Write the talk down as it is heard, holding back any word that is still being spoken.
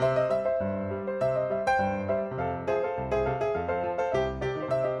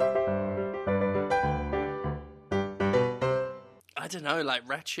don't know, like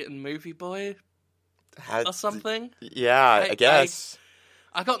Ratchet and Movie Boy or something. Yeah, I guess.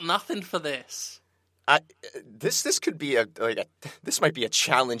 I got nothing for this. This could be this might be a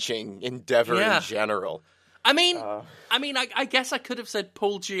challenging endeavor in general. I mean, I guess I could have said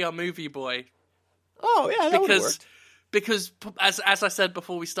Paul G. Movie Boy. Oh yeah, that would have worked. Because as I said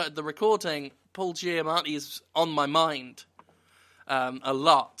before we started the recording, Paul Giamatti is on my mind a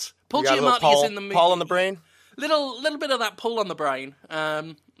lot. Paul Giamatti is in the movie. Paul on the brain. Little bit of that pull on the brain.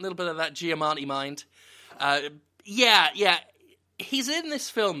 Little bit of that Giamatti mind. Yeah. He's in this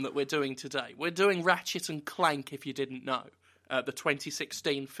film that we're doing today. We're doing Ratchet and Clank, if you didn't know. The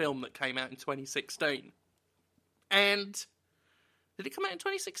 2016 film that came out in 2016. And did it come out in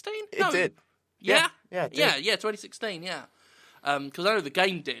 2016? It did. Yeah? Yeah, it did. Yeah, 2016, yeah. Because I know the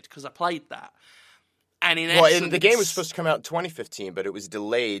game did, because I played that. And in essence... the game was supposed to come out in 2015, but it was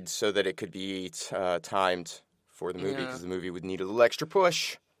delayed so that it could be timed for the movie, because the movie would need a little extra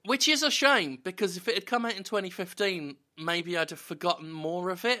push. Which is a shame, because if it had come out in 2015, maybe I'd have forgotten more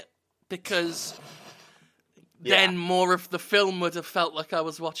of it, because then more of the film would have felt like I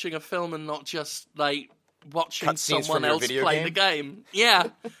was watching a film and not just, like, watching someone else play the game. Yeah.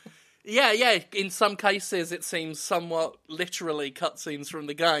 Yeah. In some cases, it seems somewhat literally cutscenes from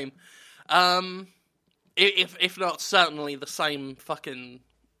the game. If not certainly the same fucking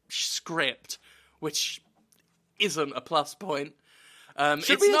script, which isn't a plus point.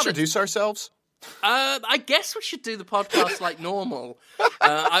 Should we introduce ourselves? I guess we should do the podcast like normal.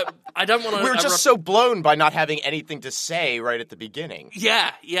 I don't want to... We're just so blown by not having anything to say right at the beginning.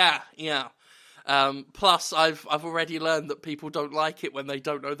 Yeah. Plus, I've already learned that people don't like it when they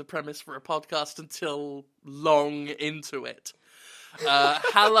don't know the premise for a podcast until long into it.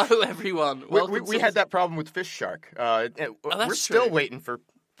 Hello, everyone. We had that problem with Fish Shark. We're still waiting for...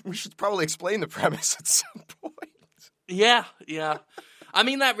 We should probably explain the premise at some point. Yeah. I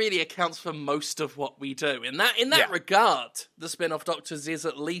mean, that really accounts for most of what we do. In that regard, the Spin-Off Doctors is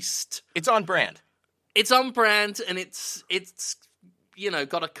at least... It's on brand. It's on brand, and it's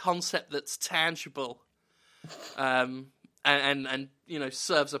got a concept that's tangible, and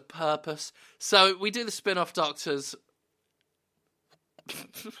serves a purpose. So we do the Spin-Off Doctors.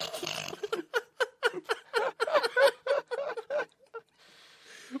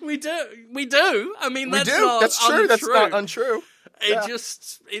 We do. I mean, that's true. That's not untrue.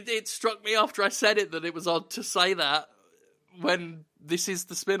 It struck me after I said it that it was odd to say that when this is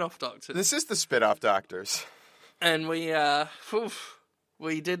the Spin-Off Doctors. This is the Spin-Off Doctors. And we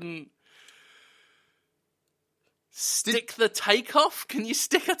didn't stick the takeoff. Can you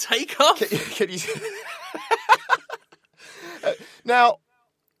stick a takeoff? Can you... Now,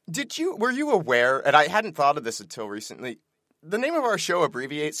 were you aware, and I hadn't thought of this until recently, the name of our show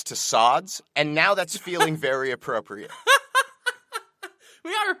abbreviates to SODS, and now that's feeling very appropriate.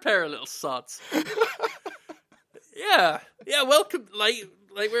 We are a pair of little sods. Yeah, welcome, like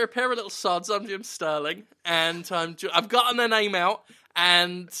we're a pair of little sods. I'm Jim Sterling, and I've gotten a name out,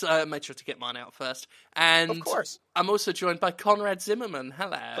 and made sure to get mine out first. And of course, I'm also joined by Conrad Zimmerman.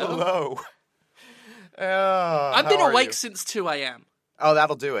 Hello. I've been awake since 2 a.m. Oh,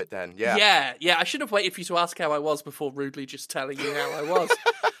 that'll do it then, yeah. Yeah, I should have waited for you to ask how I was before rudely just telling you how I was.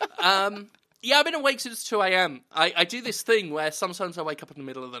 Yeah, I've been awake since 2 a.m. I do this thing where sometimes I wake up in the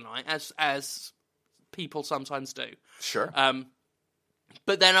middle of the night, as people sometimes do. Sure.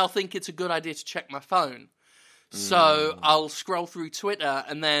 But then I'll think it's a good idea to check my phone. So I'll scroll through Twitter,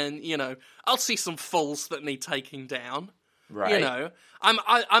 and then, I'll see some fools that need taking down. Right.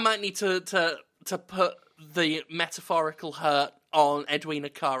 I might need to put the metaphorical hurt on Edwina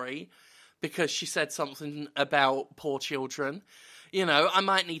Curry because she said something about poor children. I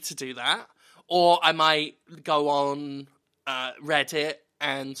might need to do that. Or I might go on Reddit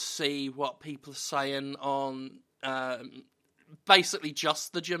and see what people are saying on basically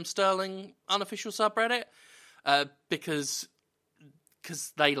just the Jim Sterling unofficial subreddit because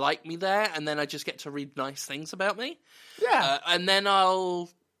they like me there, and then I just get to read nice things about me. Yeah. And then I'll...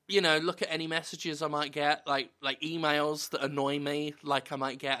 look at any messages I might get, like emails that annoy me, like I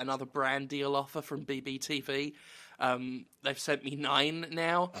might get another brand deal offer from BBTV. They've sent me 9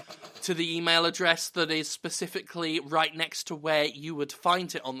 now to the email address that is specifically right next to where you would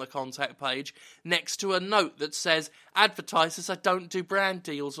find it on the contact page, next to a note that says, advertisers, I don't do brand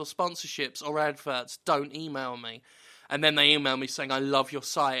deals or sponsorships or adverts, don't email me. And then they email me saying, I love your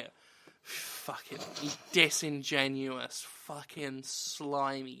site. Fucking disingenuous, fucking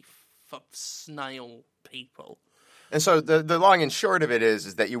slimy snail people. And so the long and short of it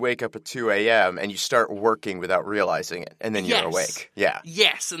is that you wake up at 2 a.m. and you start working without realizing it, and then you're Yes. awake. Yeah.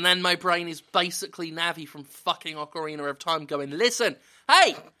 Yes, and then my brain is basically Navi from fucking Ocarina of Time going, listen,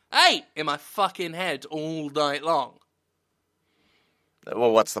 hey, in my fucking head all night long.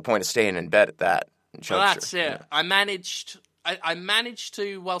 Well, what's the point of staying in bed at that juncture? Well, that's it. Yeah. I managed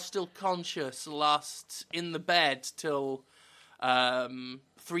to, while still conscious, last in the bed till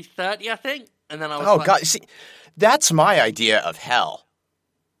 3:30, I think, and then I was Oh, like, God. See, that's my idea of hell.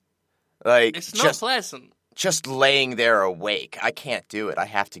 Like, it's not pleasant. just laying there awake. I can't do it. I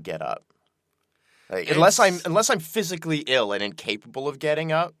have to get up. Like, unless I'm physically ill and incapable of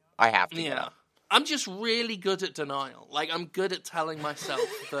getting up, I have to get up. I'm just really good at denial. Like, I'm good at telling myself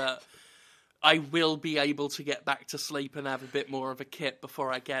that I will be able to get back to sleep and have a bit more of a kip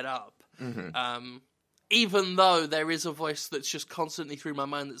before I get up. Mm-hmm. Even though there is a voice that's just constantly through my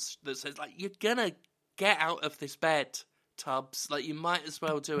mind that says, like, you're gonna get out of this bed, Tubbs. Like, you might as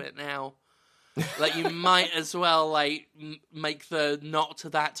well do it now. Like, you might as well, like, make the not to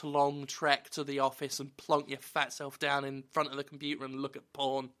that long trek to the office and plonk your fat self down in front of the computer and look at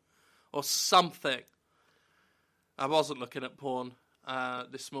porn. Or something. I wasn't looking at porn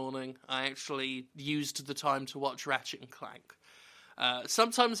this morning. I actually used the time to watch Ratchet and Clank.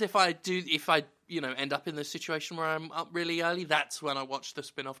 Sometimes if I end up in the situation where I'm up really early, that's when I watch the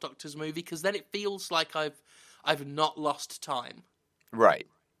spin-off Doctor's movie, because then it feels like I've not lost time. Right.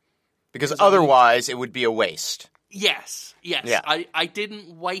 Because otherwise it would be a waste. Yes. Yeah. I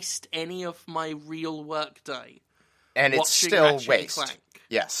didn't waste any of my real work day. And it's still Ratchet waste. And Clank.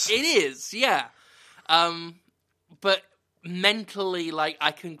 Yes. It is, yeah. But mentally, like,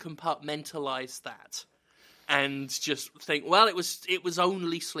 I can compartmentalize that and just think, well, it was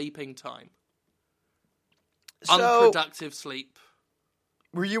only sleeping time. So, unproductive sleep.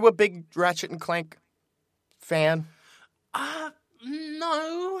 Were you a big Ratchet and Clank fan?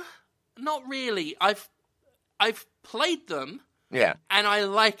 No, not really. I've played them. Yeah. And I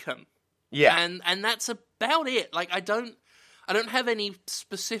like them. Yeah. And that's about it. Like, I don't have any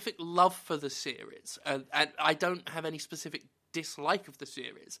specific love for the series, and I don't have any specific dislike of the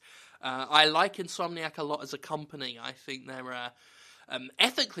series. I like Insomniac a lot as a company. I think they're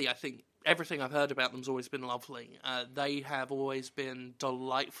ethically, I think everything I've heard about them's always been lovely. They have always been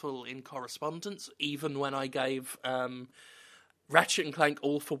delightful in correspondence, even when I gave Ratchet and Clank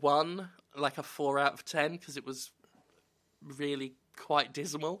All for One like a 4 out of 10, because it was really quite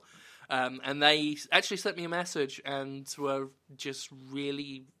dismal. And they actually sent me a message and were just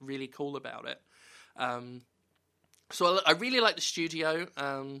really, really cool about it. So I really like the studio.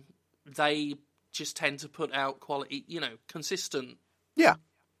 They just tend to put out quality, consistent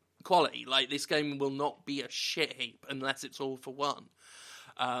quality. Like, this game will not be a shit heap unless it's All for One.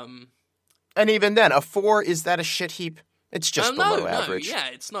 And even then, a 4, is that a shit heap? It's just below average. Yeah,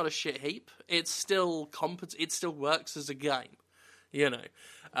 it's not a shit heap. It's still competent. It still works as a game.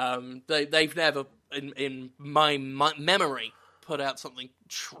 They've never, in my memory, put out something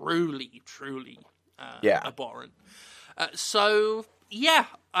truly, truly abhorrent. I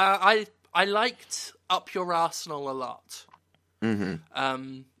liked Up Your Arsenal a lot.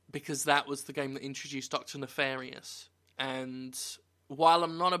 Mm-hmm. Because that was the game that introduced Dr. Nefarious. And while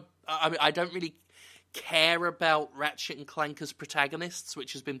I don't really care about Ratchet and Clank as protagonists,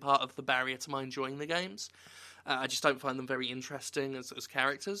 which has been part of the barrier to my enjoying the games. I just don't find them very interesting as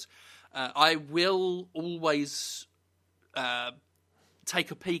characters. I will always take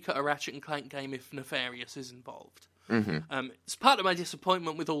a peek at a Ratchet and Clank game if Nefarious is involved. Mm-hmm. It's part of my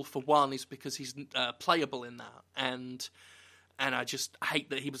disappointment with All for One is because he's playable in that, and I just hate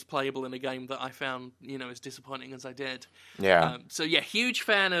that he was playable in a game that I found, as disappointing as I did. Yeah. Huge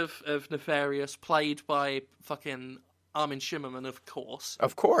fan of Nefarious, played by fucking Armin Shimmerman, of course.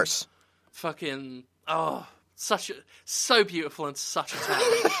 Of course. Fucking, so beautiful and such a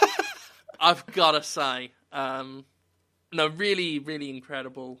talent. I've got to say. Really, really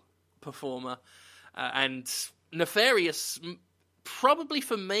incredible performer. And Nefarious, probably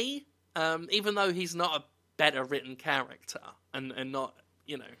for me, even though he's not a better written character and not,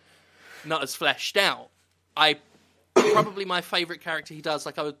 not as fleshed out, probably my favourite character he does,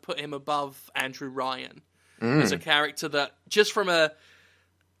 like, I would put him above Andrew Ryan as a character that, just from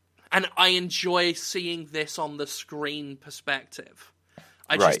and I enjoy seeing this on the screen perspective.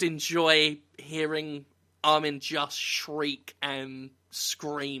 I just enjoy hearing Armin just shriek and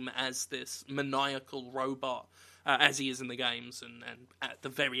scream as this maniacal robot, as he is in the games, and at the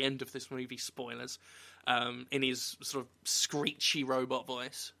very end of this movie, spoilers, in his sort of screechy robot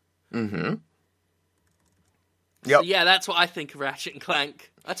voice. Mm-hmm. Yep. So, yeah, that's what I think of Ratchet and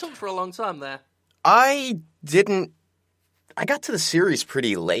Clank. I talked for a long time there. I didn't I got to the series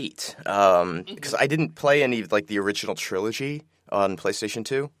pretty late because I didn't play any of like the original trilogy on PlayStation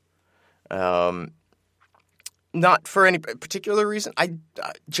 2. Not for any particular reason.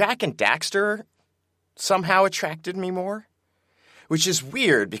 Jak and Daxter somehow attracted me more, which is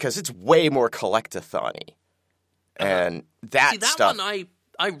weird because it's way more collectathon-y. And that stuff... one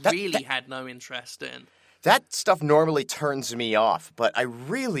I really had no interest in. That stuff normally turns me off, but I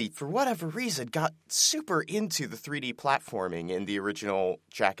really, for whatever reason, got super into the 3D platforming in the original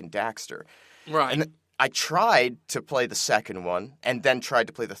Jak and Daxter. Right. And I tried to play the second one, and then tried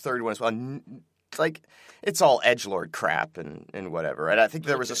to play the third one as well. And, like, it's all edgelord crap and whatever. And I think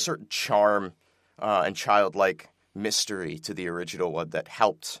there was a certain charm and childlike mystery to the original one that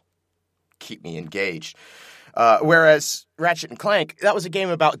helped keep me engaged. Whereas Ratchet and Clank, that was a game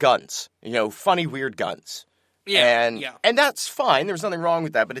about guns. You know, funny, weird guns. Yeah, And that's fine. There was nothing wrong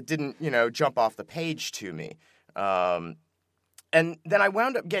with that, but it didn't, jump off the page to me. And then I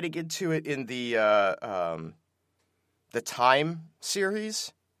wound up getting into it in the Time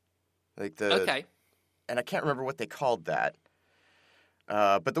series. Okay. And I can't remember what they called that.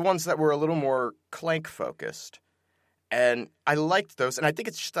 But the ones that were a little more Clank-focused. And I liked those, and I think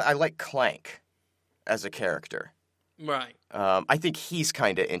it's just that I like Clank as a character. Right. I think he's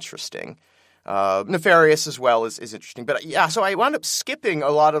kind of interesting. Nefarious as well is interesting. But yeah, so I wound up skipping a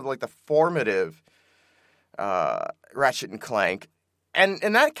lot of like the formative Ratchet and Clank. And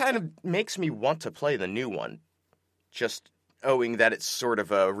that kind of makes me want to play the new one. Just owing that it's sort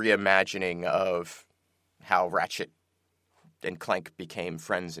of a reimagining of how Ratchet and Clank became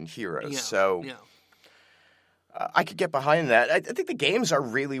friends and heroes. I could get behind that. I think the games are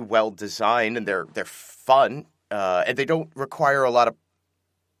really well designed and they're fun, and they don't require a lot of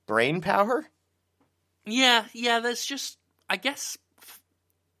brain power. Yeah. There's just, I guess,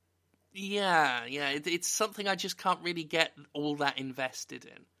 it's something I just can't really get all that invested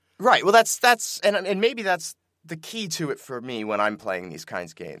in. Right. Well, that's and maybe that's the key to it for me when I'm playing these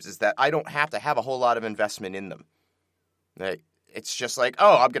kinds of games is that I don't have to have a whole lot of investment in them. It's just like,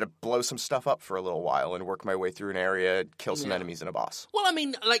 oh, I'm going to blow some stuff up for a little while and work my way through an area, kill some enemies and a boss. Well, I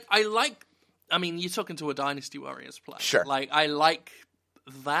mean, you're talking to a Dynasty Warriors player. Sure. I like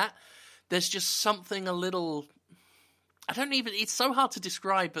that. There's just something a little... it's so hard to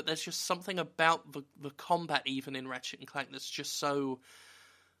describe, but there's just something about the combat even in Ratchet and Clank that's just so...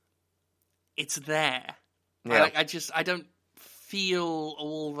 It's there. Yeah. I don't feel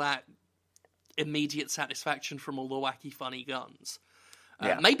all that immediate satisfaction from all the wacky, funny guns.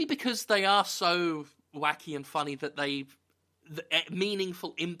 Maybe because they are so wacky and funny that the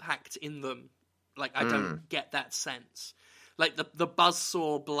meaningful impact in them, like, I don't get that sense. Like, the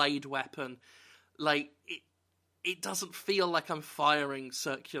buzzsaw blade weapon, like, it doesn't feel like I'm firing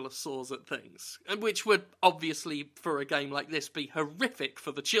circular saws at things, which would obviously, for a game like this, be horrific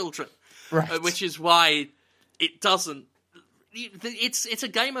for the children. Right. Which is why it doesn't... It's a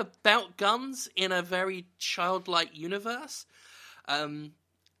game about guns in a very childlike universe, and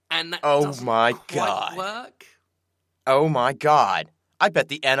that doesn't quite work. Oh my god! I bet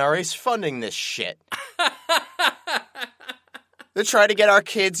the NRA's funding this shit. They're trying to get our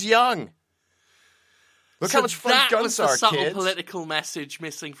kids young. Look how much fun guns are, kids. That was the subtle political message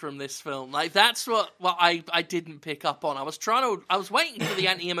missing from this film. Like, that's what I didn't pick up on. I was waiting for the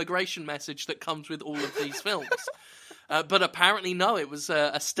anti-immigration message that comes with all of these films. But apparently, no, it was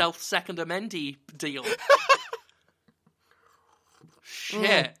a stealth Second Amendy deal.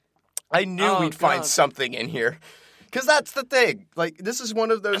 Shit. I knew we'd find something in here. Because that's the thing. Like, this is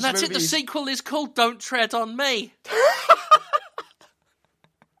one of those movies... And that's movies... it, the sequel is called Don't Tread on Me.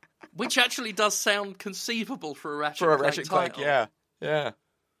 Which actually does sound conceivable for a Ratchet Clank title. Yeah.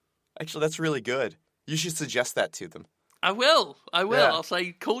 Actually, that's really good. You should suggest that to them. I will. Yeah. I'll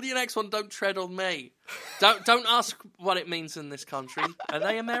say, call your next one, Don't Tread on Me. Don't ask what it means in this country. Are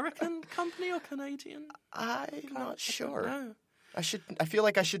they American company or Canadian? I'm not sure. No. I feel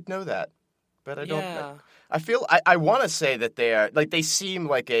like I should know that, but I don't. Yeah. I want to say that they are like they seem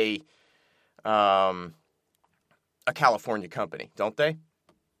like a California company, don't they?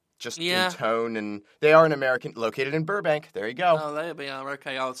 Just in tone, and they are an American, located in Burbank. There you go. Oh, there we are.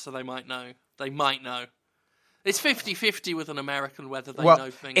 Okay, so they might know. It's 50-50 with an American whether they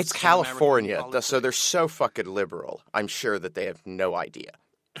know things. It's California, so they're so fucking liberal. I'm sure that they have no idea.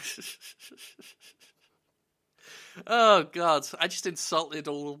 Oh, God. I just insulted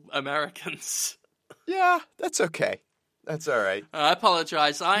all Americans. Yeah, that's okay. That's all right. I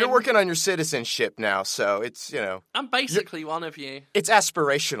apologize. You're working on your citizenship now, so it's, I'm basically one of you. It's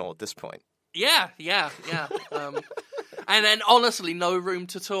aspirational at this point. Yeah. And then, honestly, no room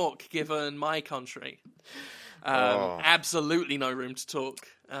to talk, given my country. Absolutely no room to talk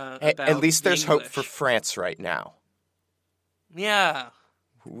about At least there's hope English. for France right now. Yeah.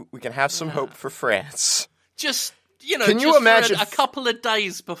 We can have some hope for France. Just, Can you just imagine for a couple of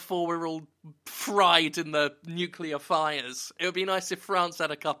days before we're all fried in the nuclear fires. It would be nice if France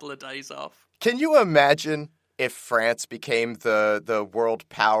had a couple of days off. Can you imagine if France became the world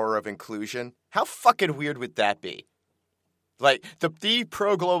power of inclusion? How fucking weird would that be? Like, the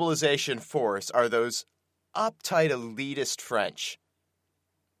pro-globalization force are those uptight, elitist French.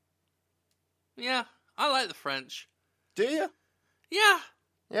 Yeah, I like the French. Do you? Yeah.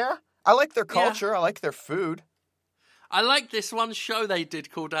 Yeah? I like their culture. I like their food. I like this one show they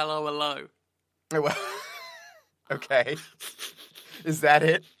did called Hello Hello. Well, okay. Is that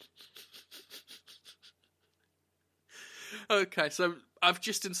it? Okay, so I've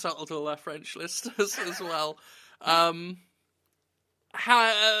just insulted all our French listeners as well.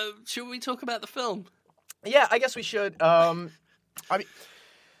 Should we talk about the film? Yeah, I guess we should. I'm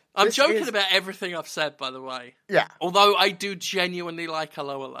joking about everything I've said, by the way. Yeah. Although I do genuinely like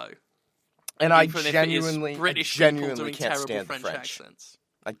Hello Hello. And I Even genuinely, if it is British people genuinely doing can't terrible stand French the French. accents.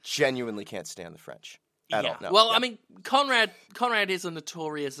 I genuinely can't stand the French at all. No, Well, no. I mean, Conrad is a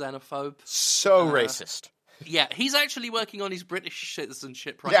notorious xenophobe. So racist. Yeah, he's actually working on his British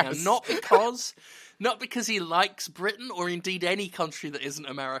citizenship right Yes. now. Not because he likes Britain or indeed any country that isn't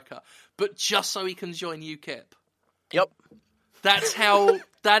America, but just so he can join UKIP. Yep. That is how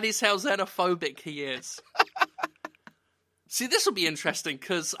xenophobic he is. See, this will be interesting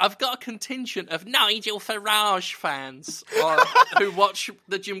because I've got a contingent of Nigel Farage fans who watch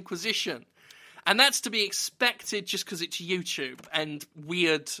the Jimquisition. And that's to be expected just because it's YouTube and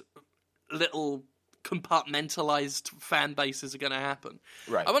weird little compartmentalized fan bases are going to happen.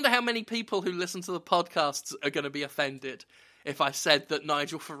 Right. I wonder how many people who listen to the podcasts are going to be offended if I said that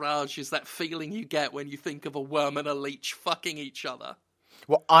Nigel Farage is that feeling you get when you think of a worm and a leech fucking each other.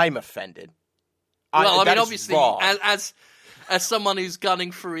 Well, I'm offended. Well, I that mean, is obviously, wrong. as someone who's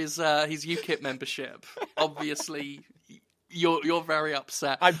gunning for his UKIP membership, obviously you're very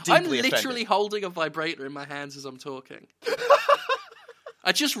upset. I'm deeply literally offended. holding a vibrator in my hands as I'm talking.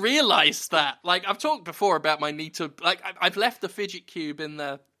 I just realised that. Like, I've talked before about my need to... Like, I've left the fidget cube in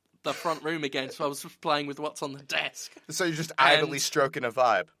the front room again, so I was just playing with what's on the desk. So you're just idly stroking a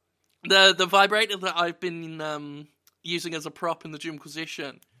vibe. The vibrator that I've been using as a prop in the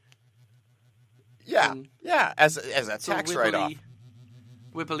Jimquisition. Yeah, yeah, as a tax write-off.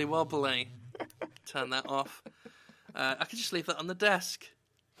 Wibbly wobbly. Turn that off. I could just leave that on the desk.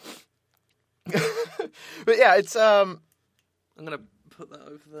 But yeah, it's I'm gonna put that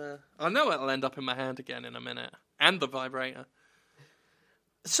over there. I know it'll end up in my hand again in a minute, and the vibrator.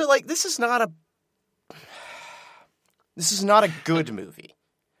 So like this is not a good movie.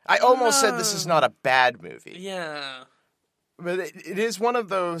 I almost said this is not a bad movie. Yeah, But it is one of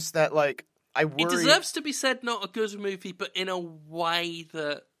those that like I worry. it deserves to be said not a good movie, but in a way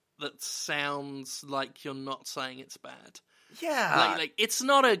that sounds like you're not saying it's bad. Yeah, Like it's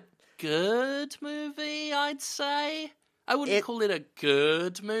not a good movie, I'd say. I wouldn't call it a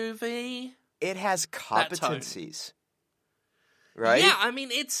good movie. it has competencies, right? Yeah, I mean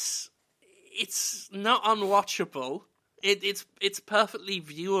it's not unwatchable. It's perfectly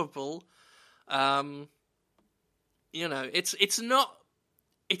viewable. It's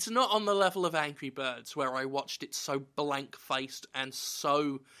not on the level of Angry Birds where I watched it so blank-faced and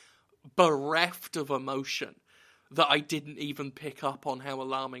so bereft of emotion that I didn't even pick up on how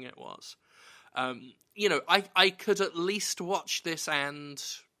alarming it was. I could at least watch this and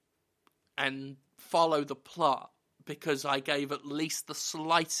follow the plot because I gave at least the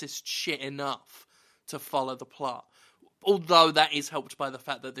slightest shit enough to follow the plot. Although that is helped by the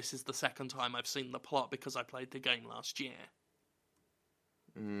fact that this is the second time I've seen the plot because I played the game last year.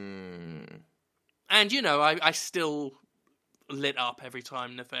 And, I still lit up every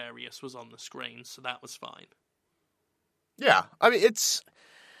time Nefarious was on the screen, so that was fine. Yeah, I mean,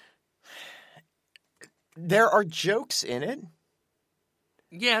 there are jokes in it.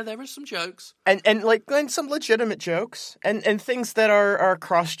 Yeah, there are some jokes. And some legitimate jokes. And things that are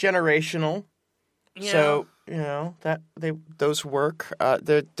cross-generational. Yeah. So, those work.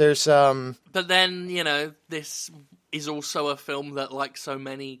 There's But then, this is also a film that, like so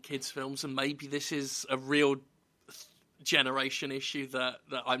many kids' films, and maybe this is a real generation issue that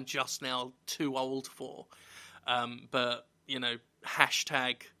I'm just now too old for. But,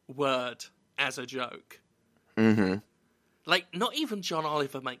 hashtag word as a joke. Mm-hmm. Like, not even John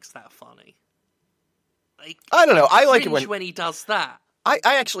Oliver makes that funny. Like, I don't know. I like it when he does that. I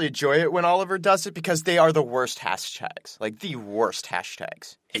actually enjoy it when Oliver does it because they are the worst hashtags. Like, the worst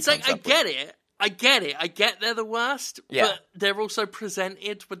hashtags. It's like, I get it. I get it. I get they're the worst, Yeah. but they're also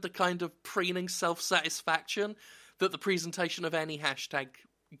presented with the kind of preening self-satisfaction that the presentation of any hashtag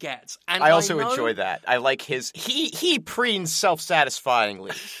gets. And I also know, enjoy that. I like his... He preens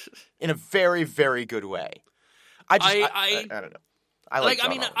self-satisfyingly in a very, very good way. I don't know. I like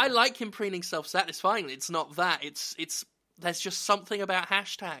John Oliver. I like him preening self-satisfyingly. It's not that. It's there's just something about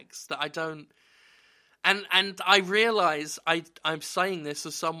hashtags that I don't... And I realise I'm saying this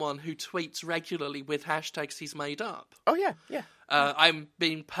as someone who tweets regularly with hashtags he's made up. Oh, yeah, yeah. I'm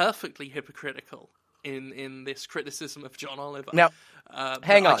being perfectly hypocritical in this criticism of John Oliver. Now,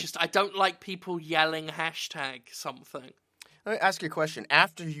 hang on. I don't like people yelling hashtag something. Let me ask you a question.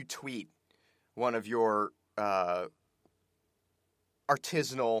 After you tweet one of your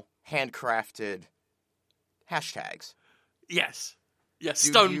artisanal, handcrafted hashtags... Yes.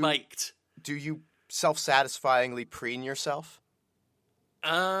 Stone-baked. Do you self-satisfyingly preen yourself?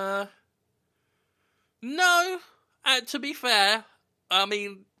 No. To be fair, I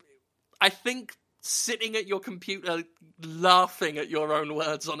mean, I think sitting at your computer laughing at your own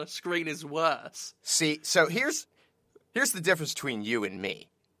words on a screen is worse. See, so here's the difference between you and me.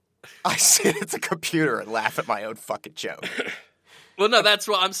 I sit at the computer and laugh at my own fucking joke. Well, no, that's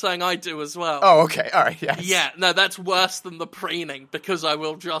what I'm saying I do as well. Oh, okay. All right, yes. Yeah, no, that's worse than the preening, because I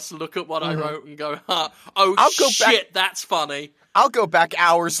will just look at what I wrote and go, shit, that's funny. I'll go back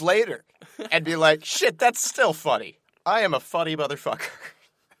hours later and be like, shit, that's still funny. I am a funny motherfucker.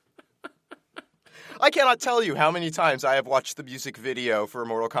 I cannot tell you how many times I have watched the music video for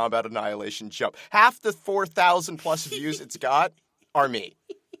Mortal Kombat Annihilation Jump. Half the 4,000 plus views it's got are me.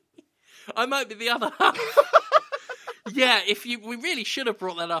 I might be the other half. Yeah, we really should have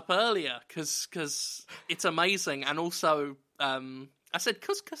brought that up earlier, because it's amazing, and also, I said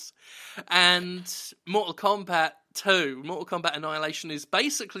couscous, and Mortal Kombat 2, Mortal Kombat Annihilation is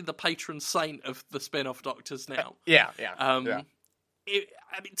basically the patron saint of the spin-off Doctors now. Yeah.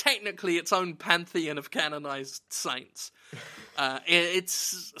 Technically its own pantheon of canonized saints.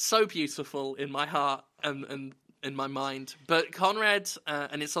 It's so beautiful in my heart and in my mind. But Conrad,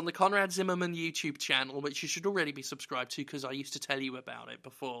 and it's on the Conrad Zimmerman YouTube channel, which you should already be subscribed to, because I used to tell you about it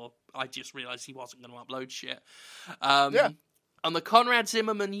before I just realised he wasn't going to upload shit. On the Conrad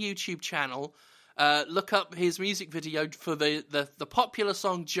Zimmerman YouTube channel, look up his music video for the popular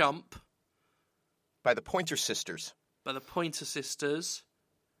song Jump. By the Pointer Sisters.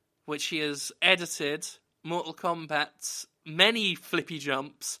 Which he has edited Mortal Kombat's many flippy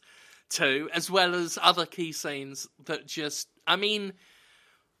jumps to, as well as other key scenes that just... I mean...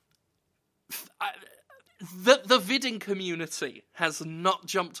 The vidding community has not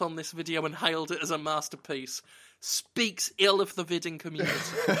jumped on this video and hailed it as a masterpiece. Speaks ill of the vidding community.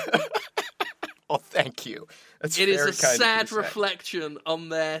 Oh, thank you. That's it very is a kind sad of you, reflection on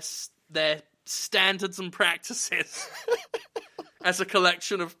their standards and practices as a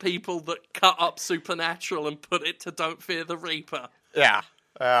collection of people that cut up Supernatural and put it to Don't Fear the Reaper. Yeah.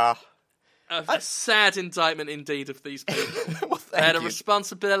 A sad indictment indeed of these people. Well, they had a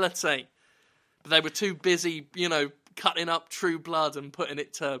responsibility, but they were too busy, cutting up True Blood and putting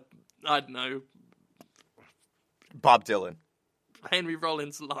it to, I don't know, Bob Dylan. Henry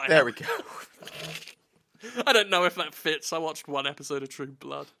Rollins' Liar. There we go. I don't know if that fits. I watched one episode of True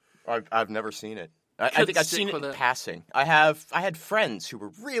Blood. I've never seen it. I think I've seen it in passing. I had friends who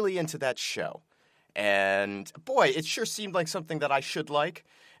were really into that show. And boy, it sure seemed like something that I should like.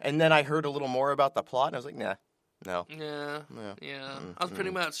 And then I heard a little more about the plot, and I was like, nah, no. Yeah. I was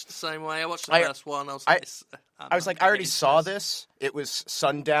pretty much the same way. I watched the first one. I was like, I already saw this. It was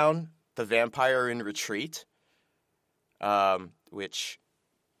Sundown, the Vampire in Retreat, which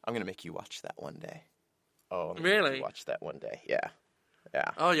I'm going to make you watch that one day. Oh, I'm really? Make you watch that one day. Yeah.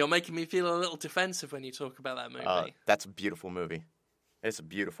 Oh, you're making me feel a little defensive when you talk about that movie. That's a beautiful movie. It's a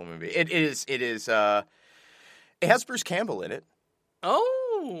beautiful movie. It is. It has Bruce Campbell in it.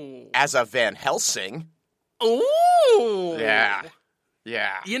 Oh. As a Van Helsing. Oh. Yeah.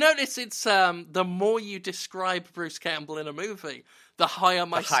 You notice it's the more you describe Bruce Campbell in a movie, the higher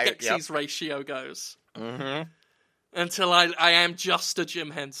my Skeksis ratio goes. Mm-hmm. Until I am just a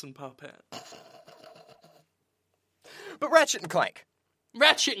Jim Henson puppet. But Ratchet and Clank.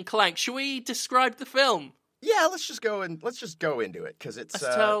 Ratchet and Clank. Should we describe the film? Yeah, let's just go into it, because it's...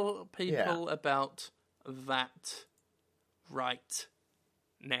 Let's tell people about that right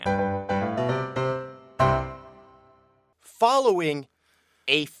now. Following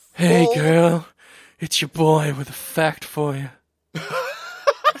a full... Hey, girl. It's your boy with a fact for you.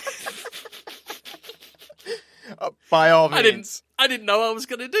 By all means. I didn't know I was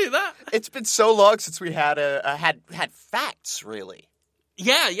going to do that. It's been so long since we had had facts, really.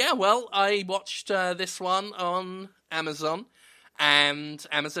 Yeah. Well, I watched this one on Amazon, and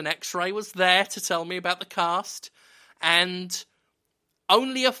Amazon X-Ray was there to tell me about the cast, and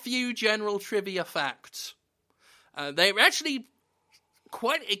only a few general trivia facts. They're actually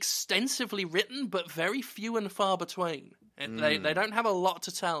quite extensively written, but very few and far between. They don't have a lot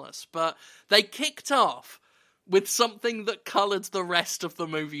to tell us, but they kicked off with something that coloured the rest of the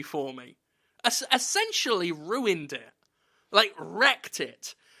movie for me. Essentially ruined it. Like, wrecked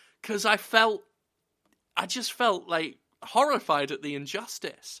it. Because I just felt, like, horrified at the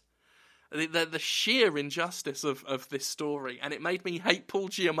injustice. The sheer injustice of this story. And it made me hate Paul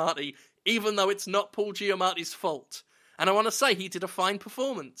Giamatti, even though it's not Paul Giamatti's fault. And I want to say he did a fine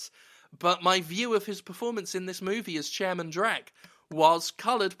performance. But my view of his performance in this movie as Chairman Drek was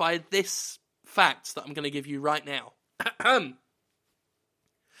coloured by this fact that I'm going to give you right now.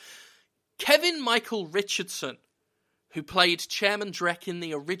 Kevin Michael Richardson, who played Chairman Drek in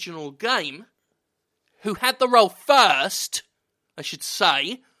the original game, who had the role first, I should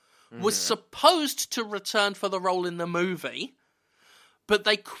say, was supposed to return for the role in the movie, but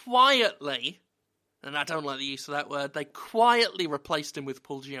they quietly, and I don't like the use of that word, they quietly replaced him with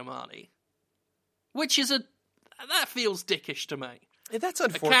Paul Giamatti. Which is that feels dickish to me. That's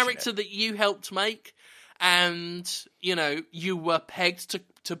unfortunate. A character that you helped make, and, you know, you were pegged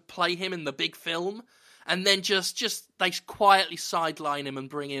to play him in the big film, and then just they quietly sideline him and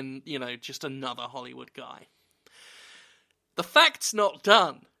bring in, you know, just another Hollywood guy. The fact's not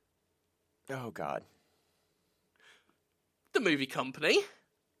done. Oh, God. The movie company,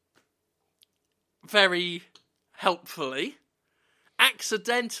 very helpfully,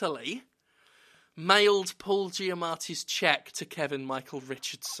 accidentally mailed Paul Giamatti's check to Kevin Michael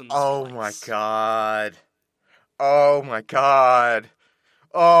Richardson's place. My God. Oh, my God.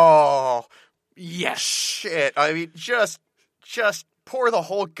 Oh, yes. Shit. I mean, just pour the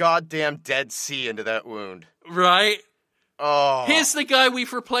whole goddamn Dead Sea into that wound. Right? Oh. Here's the guy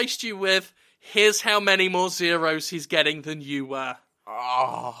we've replaced you with. Here's how many more zeros he's getting than you were.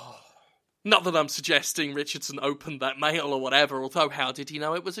 Oh. Not that I'm suggesting Richardson opened that mail or whatever, although how did he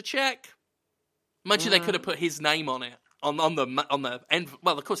know it was a check? Mind you, they could have put his name on it, on the end.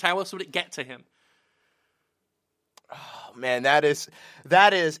 Well, of course, how else would it get to him? Oh, man, that is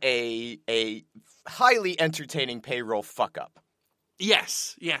a highly entertaining payroll fuck up.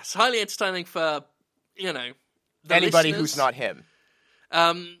 Yes, highly entertaining for, you know, anybody listeners. who's not him.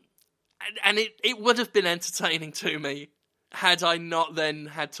 And it would have been entertaining to me had I not then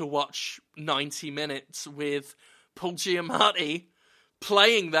had to watch 90 minutes with Paul Giamatti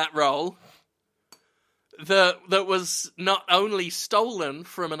playing that role that was not only stolen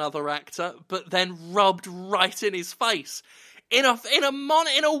from another actor, but then rubbed right in his face in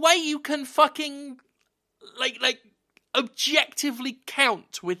a way you can fucking like objectively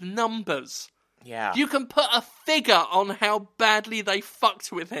count with numbers. Yeah, you can put a figure on how badly they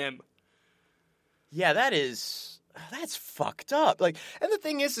fucked with him. Yeah, that's fucked up. Like, and the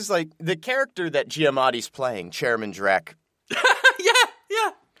thing is like the character that Giamatti's playing, Chairman Drek. yeah.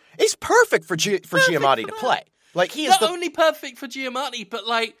 He's perfect for Giamatti to play. Like, he is not only perfect for Giamatti, but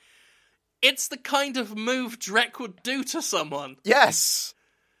like it's the kind of move Drek would do to someone. Yes.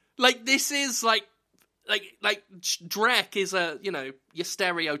 Like, this is like Drek is a, you know, your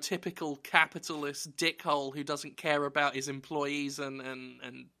stereotypical capitalist dickhole who doesn't care about his employees and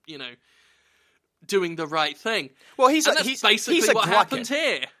you know, doing the right thing. Well, he's basically what happened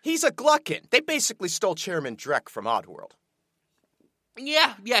here. He's a gluckin. They basically stole Chairman Drek from Oddworld.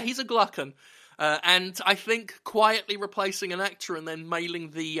 Yeah, he's a gluckin. And I think quietly replacing an actor and then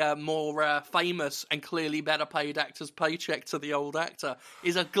mailing the more famous and clearly better paid actor's paycheck to the old actor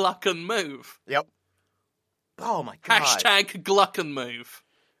is a gluckin move. Yep. Oh my God. Hashtag gluckin move.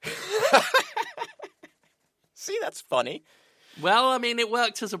 See, that's funny. Well, I mean, it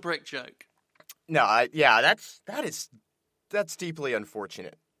worked as a brick joke. No, that's deeply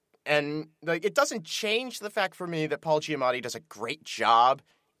unfortunate. And like, it doesn't change the fact for me that Paul Giamatti does a great job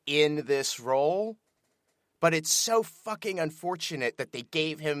in this role, but it's so fucking unfortunate that they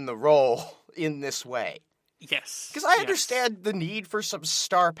gave him the role in this way. Yes. Because I understand the need for some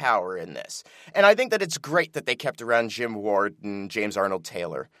star power in this. And I think that it's great that they kept around Jim Ward and James Arnold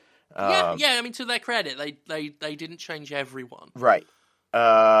Taylor. Yeah, I mean, to their credit, they didn't change everyone. Right.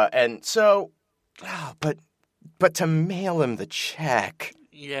 And so, but to mail him the check.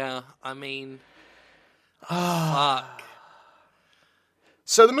 Yeah, I mean, fuck.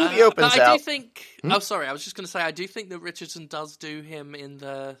 So the movie opens out. I do think. Oh, sorry. I was just going to say I do think that Richardson does do him in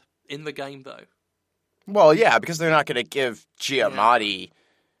the game, though. Well, yeah, because they're not going to give Giamatti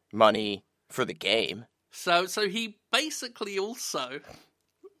money for the game. So he basically also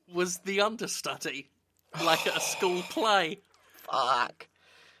was the understudy, like at a school play. Fuck.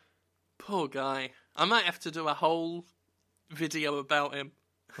 Poor guy. I might have to do a whole video about him.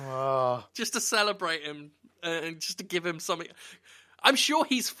 Oh. Just to celebrate him, and just to give him something. I'm sure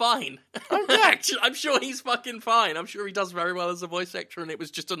he's fine. Actually, I'm sure he's fucking fine. I'm sure he does very well as a voice actor, and it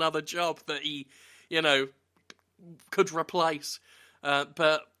was just another job that he, could replace.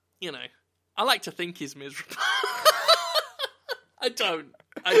 But, I like to think he's miserable. I don't.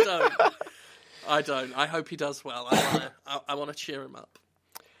 I hope he does well. I want to cheer him up.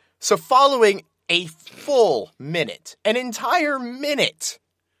 So following a full minute, an entire minute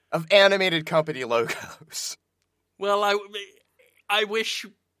of animated company logos. Well, I wish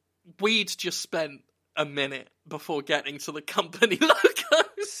we'd just spent a minute before getting to the company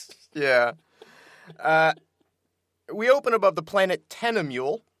logos. Yeah. We open above the planet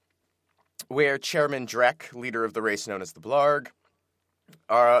Tenamule, where Chairman Drek, leader of the race known as the Blarg,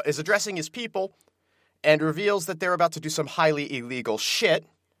 is addressing his people and reveals that they're about to do some highly illegal shit,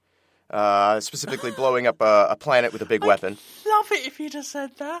 specifically blowing up a planet with a big weapon. Love it if you'd have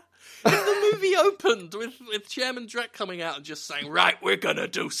said that. If the movie opened with Chairman Drek coming out and just saying, right, we're gonna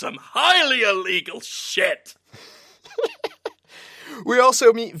do some highly illegal shit. We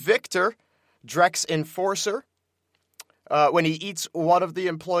also meet Victor, Drek's enforcer, when he eats one of the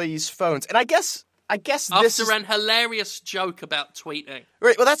employees' phones. And I guess this is... After an hilarious joke about tweeting.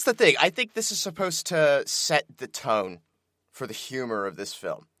 Right, well, that's the thing. I think this is supposed to set the tone for the humor of this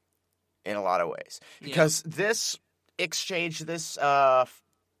film in a lot of ways. Because this exchange, this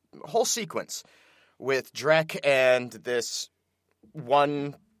whole sequence with Drek and this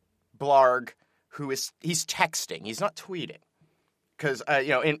one Blarg he's texting. He's not tweeting. Because,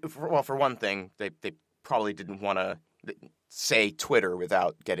 for one thing, they probably didn't want to say Twitter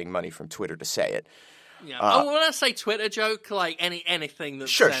without getting money from Twitter to say it. Yeah. When I say Twitter joke, like anything that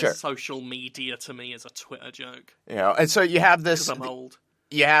says social media to me is a Twitter joke. And so you have this... Because I'm old.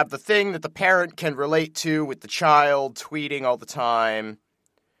 You have the thing that the parent can relate to with the child tweeting all the time.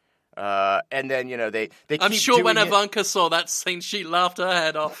 And then, they keep I'm sure when it. Ivanka saw that scene, she laughed her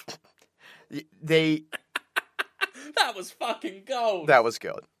head off. That was fucking gold. That was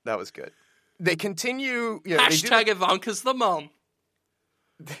good. They continue... Hashtag Ivanka's the mom.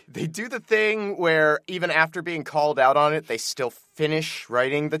 They do the thing where even after being called out on it, they still finish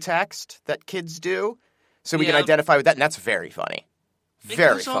writing the text that kids do. So we can identify with that, and that's very funny. Very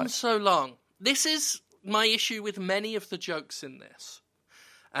funny. It goes on so long. This is my issue with many of the jokes in this.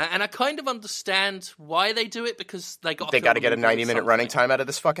 And I kind of understand why they do it, because they got to get a 90-minute running time out of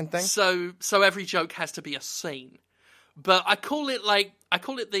this fucking thing. So every joke has to be a scene. But I call it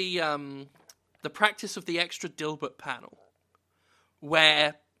the practice of the extra Dilbert panel,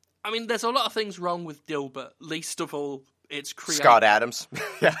 where, there's a lot of things wrong with Dilbert. Least of all, it's creator. Scott Adams.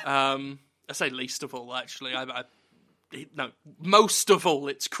 Yeah. I say least of all, actually. No, most of all,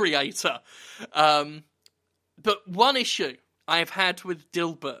 it's creator. But one issue I've had with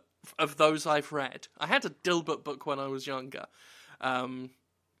Dilbert, of those I've read, I had a Dilbert book when I was younger. I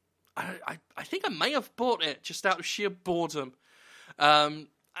think I may have bought it just out of sheer boredom.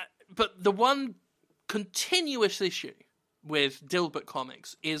 But the one continuous issue with Dilbert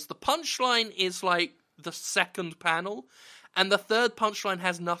comics is the punchline is like the second panel, and the third punchline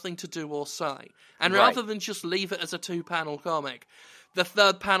has nothing to do or say. And rather than just leave it as a 2-panel comic, the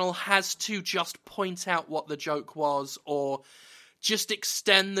third panel has to just point out what the joke was, or just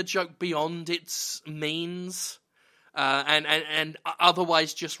extend the joke beyond its means. And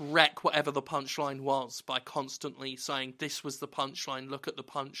otherwise just wreck whatever the punchline was by constantly saying, this was the punchline, look at the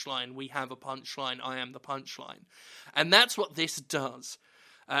punchline, we have a punchline, I am the punchline. And that's what this does.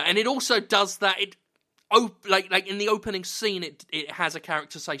 And it also does that, like in the opening scene, it has a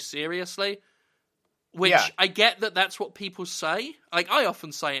character say seriously, which I get that's what people say. Like, I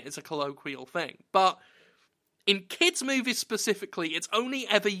often say it as a colloquial thing, but in kids' movies specifically, it's only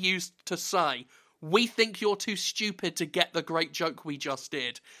ever used to say, we think you're too stupid to get the great joke we just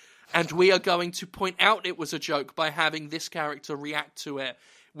did, and we are going to point out it was a joke by having this character react to it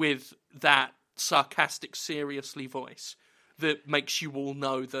with that sarcastic, seriously voice that makes you all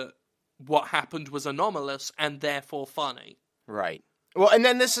know that what happened was anomalous and therefore funny. Right. Well, and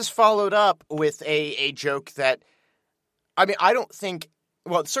then this is followed up with a joke that, I don't think,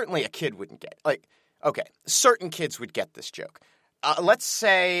 certainly a kid wouldn't get. Like, okay, certain kids would get this joke. Let's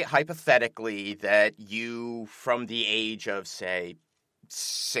say, hypothetically, that you, from the age of, say,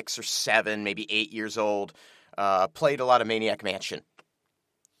 6 or 7, maybe 8 years old, played a lot of Maniac Mansion.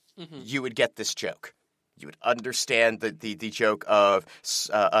 Mm-hmm. You would get this joke. You would understand the joke of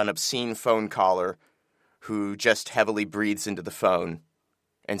an obscene phone caller who just heavily breathes into the phone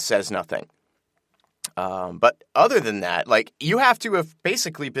and says nothing. But other than that, like, you have to have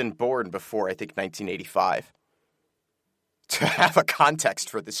basically been born before, I think, 1985 to have a context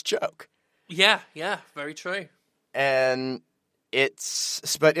for this joke. Yeah, very true. And the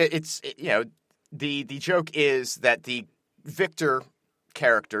joke is that the Victor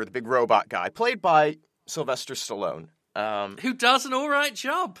character, the big robot guy, played by Sylvester Stallone, who does an all right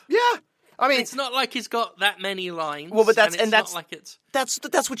job. Yeah, I mean, it's not like he's got that many lines. Well, but that's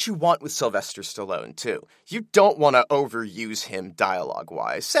what you want with Sylvester Stallone too. You don't want to overuse him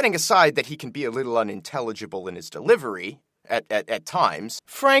dialogue-wise, setting aside that he can be a little unintelligible in his delivery at times.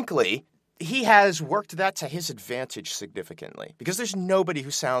 Frankly, he has worked that to his advantage significantly because there's nobody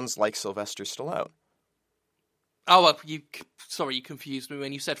who sounds like Sylvester Stallone. Oh, well, you confused me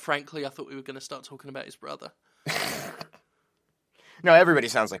when you said frankly. I thought we were going to start talking about his brother. No, everybody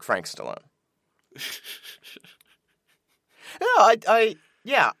sounds like Frank Stallone. No,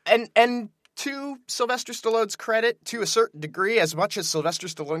 and to Sylvester Stallone's credit, to a certain degree, as much as Sylvester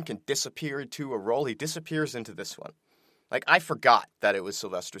Stallone can disappear into a role, he disappears into this one. Like, I forgot that it was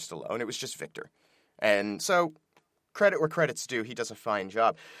Sylvester Stallone. It was just Victor. And so, credit where credit's due, he does a fine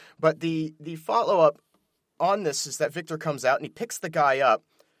job. But the follow-up on this is that Victor comes out and he picks the guy up,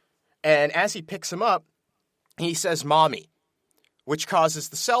 and as he picks him up, he says, "Mommy," which causes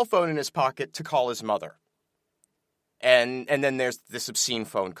the cell phone in his pocket to call his mother. And then there's this obscene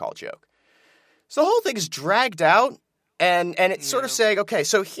phone call joke. So the whole thing is dragged out, and it's sort of saying, okay,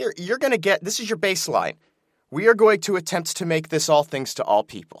 so here, you're going to get, this is your baseline. We are going to attempt to make this all things to all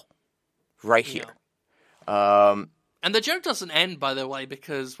people. Right here. Yeah. And the joke doesn't end, by the way,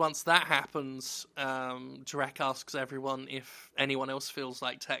 because once that happens, Drek asks everyone if anyone else feels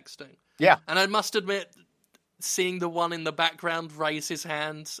like texting. Yeah. And I must admit, seeing the one in the background raise his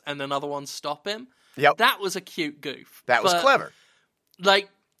hand and another one stop him, that was a cute goof. That was clever. Like,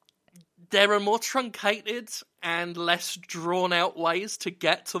 there are more truncated and less drawn-out ways to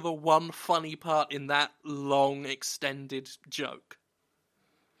get to the one funny part in that long, extended joke.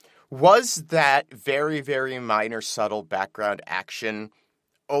 Was that very, very minor, subtle background action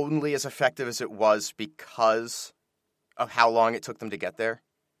only as effective as it was because of how long it took them to get there?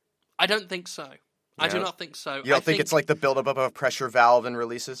 I don't think so. I do not think so. You don't think it's like the buildup of a pressure valve and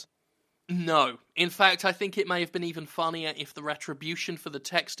releases? No. In fact, I think it may have been even funnier if the retribution for the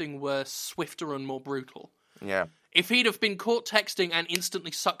texting were swifter and more brutal. Yeah. If he'd have been caught texting and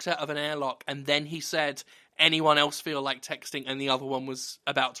instantly sucked out of an airlock, and then he said, "Anyone else feel like texting?" and the other one was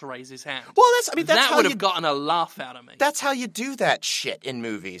about to raise his hand. Well, that would have gotten a laugh out of me. That's how you do that shit in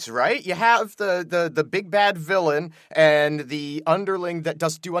movies, right? You have the big bad villain and the underling that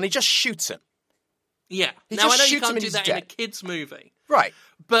does do one. He just shoots him. Yeah. He now, I know just you shoots him can't and do he's that dead. in a kid's movie. Right.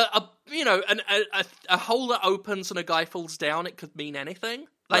 But, a hole that opens and a guy falls down, it could mean anything.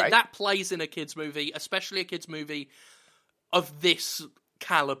 Like, Right. that plays in a kid's movie, especially a kid's movie of this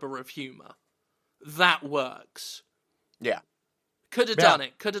caliber of humor. That works. Yeah. Could have done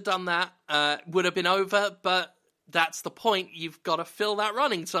it. Could have done that. Would have been over, but that's the point. You've got to fill that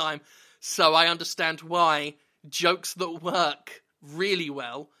running time. So I understand why jokes that work really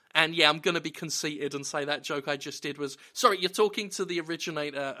well. And yeah, I'm going to be conceited and say that joke I just did was... Sorry, you're talking to the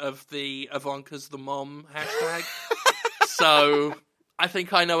originator of the Ivanka's the Mom hashtag. So I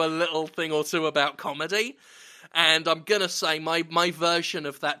think I know a little thing or two about comedy. And I'm going to say my version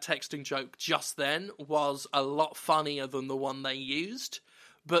of that texting joke just then was a lot funnier than the one they used.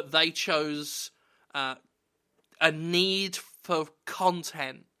 But they chose a need for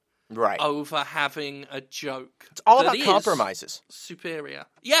content over having a joke. It's all about compromises. Superior.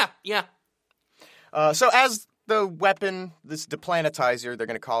 Yeah. So as the weapon, this deplanetizer, they're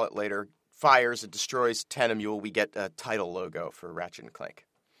going to call it later, fires and destroys Tenomule, we get a title logo for Ratchet and Clank.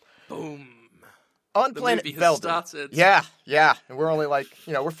 Boom. On the planet movie Veldin. has started. Yeah. And we're only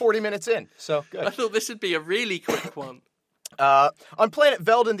we're 40 minutes in, so good. I thought this would be a really quick one. On planet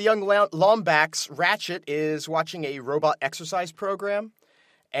Veldin, the young Lombax, Ratchet, is watching a robot exercise program.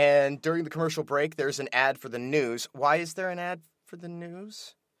 And during the commercial break, there's an ad for the news. Why is there an ad for the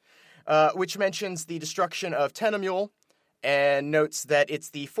news? Which mentions the destruction of Tenomule and notes that it's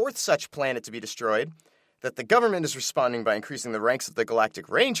the fourth such planet to be destroyed, that the government is responding by increasing the ranks of the Galactic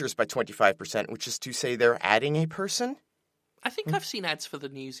Rangers by 25%, which is to say they're adding a person? I think I've seen ads for the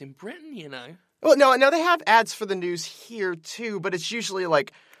news in Britain, Well, no, they have ads for the news here, too, but it's usually, more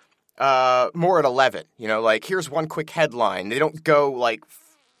at 11. Here's one quick headline. They don't go,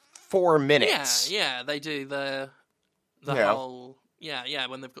 4 minutes. Yeah, they do the whole Yeah,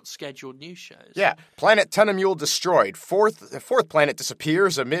 when they've got scheduled news shows. Yeah, planet Tenamule destroyed. Fourth planet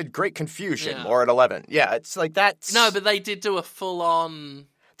disappears amid great confusion. Yeah. More at 11. Yeah, it's like that's... No, but they did do a full-on...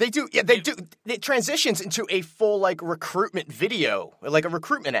 They do, yeah, they do. It transitions into a full, like, recruitment video, like a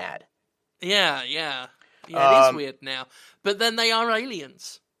recruitment ad. Yeah, it is weird now. But then they are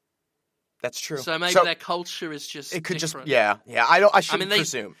aliens. That's true. So maybe their culture is just it could different. I shouldn't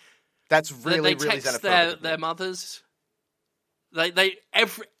presume. That's really, they really text xenophobic. their mothers.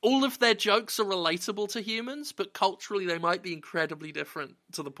 All of their jokes are relatable to humans, but culturally they might be incredibly different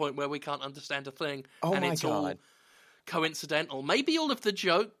to the point where we can't understand a thing. Oh and my it's God. all coincidental. Maybe all of the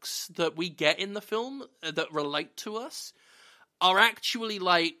jokes that we get in the film that relate to us are actually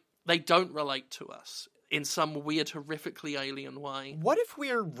like they don't relate to us in some weird, horrifically alien way. What if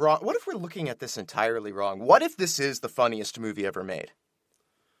we're wrong? What if we're looking at this entirely wrong? What if this is the funniest movie ever made?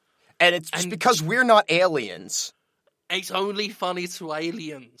 And it's just because we're not aliens. It's only funny to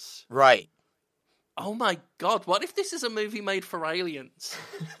aliens. Right. Oh my God, what if this is a movie made for aliens?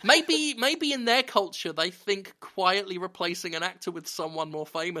 Maybe in their culture they think quietly replacing an actor with someone more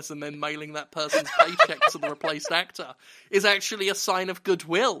famous and then mailing that person's paycheck to the replaced actor is actually a sign of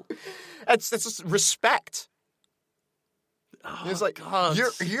goodwill. That's just respect. Oh, It's like, God.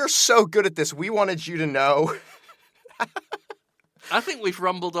 you're so good at this. We wanted you to know. I think we've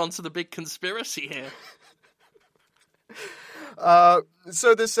rumbled onto the big conspiracy here.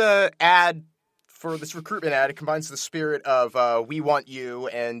 So this ad, for this recruitment ad, it combines the spirit of We Want You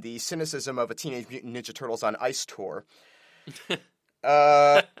and the cynicism of a Teenage Mutant Ninja Turtles on Ice tour.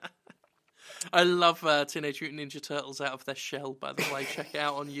 I love Teenage Mutant Ninja Turtles out of their shell, by the way. Check it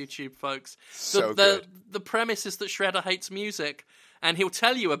out on YouTube, folks. Good. The premise is that Shredder hates music, and he'll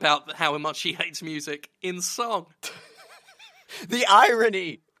tell you about how much he hates music in song. The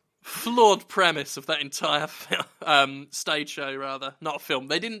irony! Flawed premise of that entire stage show, rather. Not a film.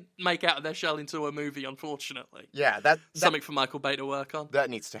 They didn't make Out of Their Shell into a movie, unfortunately. Yeah, that Something for Michael Bay to work on. that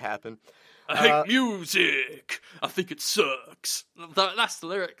needs to happen. I hate music. I think it sucks. That's the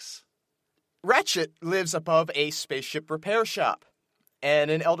lyrics. Ratchet lives above a spaceship repair shop, and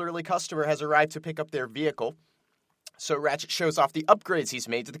an elderly customer has arrived to pick up their vehicle. So Ratchet shows off the upgrades he's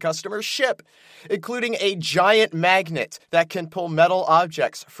made to the customer's ship, including a giant magnet that can pull metal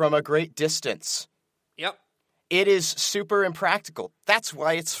objects from a great distance. Yep. It is super impractical. That's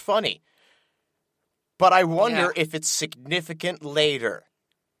why it's funny. But I wonder if it's significant later.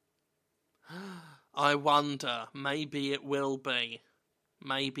 I wonder. Maybe it will be.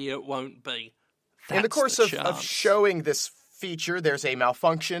 Maybe it won't be. In the course of showing this feature, there's a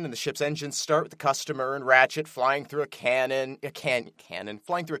malfunction and the ship's engines start with the customer and Ratchet flying through flying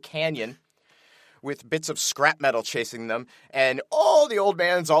through a canyon with bits of scrap metal chasing them, and the old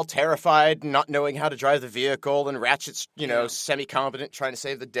man's all terrified, not knowing how to drive the vehicle, and Ratchet's, semi-competent, trying to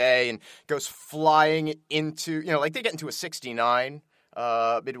save the day, and goes flying into, they get into a 69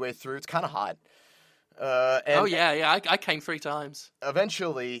 midway through. It's kind of hot. I came 3 times.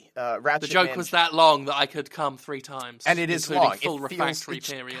 Eventually, Ratchet... The joke was that long that I could come 3 times. And it is long. Full refractory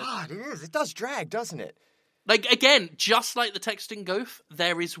period. God, it is. It does drag, doesn't it? Like, again, just like the texting goof,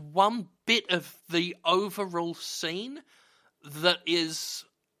 there is one bit of the overall scene that is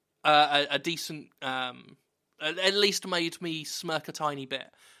a decent... at least made me smirk a tiny bit.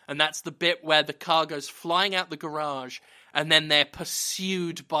 And that's the bit where the car goes flying out the garage, and then they're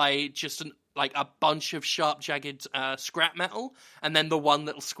pursued by just a bunch of sharp, jagged scrap metal, and then the one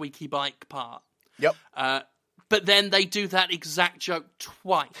little squeaky bike part. Yep. But then they do that exact joke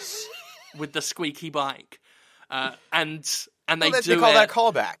twice with the squeaky bike, and they call that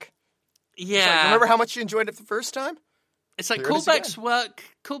callback. Yeah. Remember how much you enjoyed it the first time? It's like callbacks work.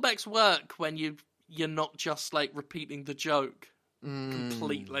 Callbacks work when you're not just like repeating the joke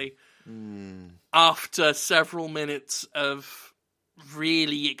completely. After several minutes of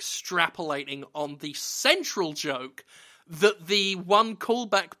really extrapolating on the central joke that the one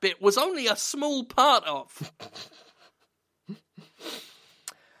callback bit was only a small part of.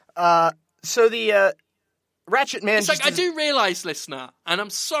 So the Ratchet Man... It's like, I do realise, listener, and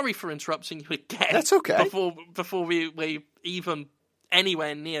I'm sorry for interrupting you again. That's okay. Before we even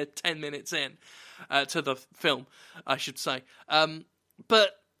anywhere near 10 minutes in to the film, I should say.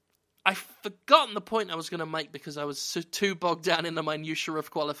 But I've forgotten the point I was going to make because I was too bogged down in the minutiae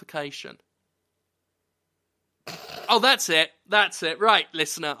of qualification. Oh, that's it. Right,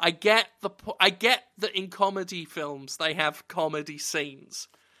 listener. I get that in comedy films they have comedy scenes.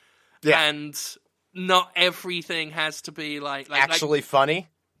 Yeah. And not everything has to be like actually funny.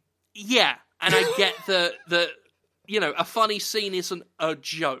 Yeah, and I get that a funny scene isn't a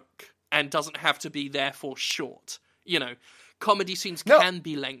joke and doesn't have to be therefore short. comedy scenes No. can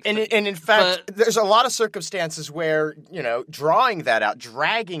be lengthy. And in fact, there's a lot of circumstances where, drawing that out,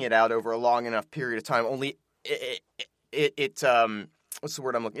 dragging it out over a long enough period of time, only it what's the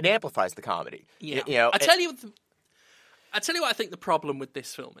word I'm looking? It amplifies the comedy. Yeah. I tell you what I think the problem with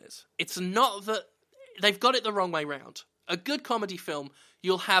this film is. It's not that they've got it the wrong way round. A good comedy film,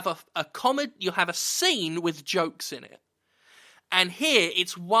 you'll have you'll have a scene with jokes in it. And here,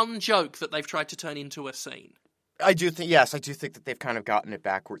 it's one joke that they've tried to turn into a scene. I do think that they've kind of gotten it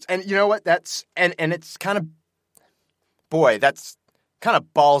backwards. And you know what? That's it's kind of, boy, that's kind of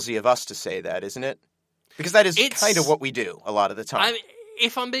ballsy of us to say that, isn't it? Because that is kind of what we do a lot of the time.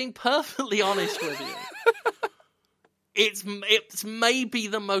 If I'm being perfectly honest with you, it's maybe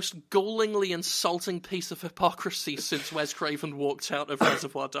the most gallingly insulting piece of hypocrisy since Wes Craven walked out of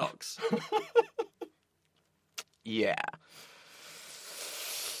Reservoir Dogs. Yeah.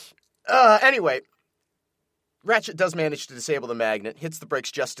 Anyway, Ratchet does manage to disable the magnet, hits the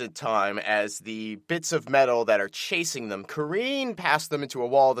brakes just in time as the bits of metal that are chasing them careen past them into a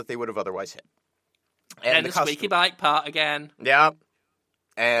wall that they would have otherwise hit. And the squeaky bike part again. Yeah.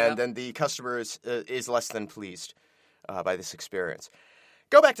 And then the customer is less than pleased by this experience.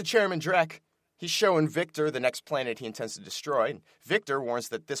 Go back to Chairman Drek. He's showing Victor the next planet he intends to destroy. And Victor warns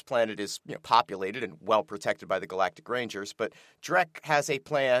that this planet is populated and well protected by the Galactic Rangers, but Drek has a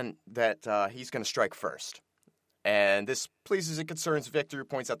plan that he's going to strike first. And this pleases and concerns Victor, who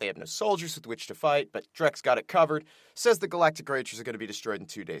points out they have no soldiers with which to fight, but Drek's got it covered, says the Galactic Rangers are going to be destroyed in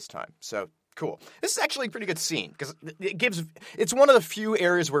 2 days' time. So, cool. This is actually a pretty good scene, because it's one of the few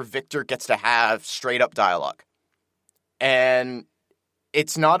areas where Victor gets to have straight-up dialogue. And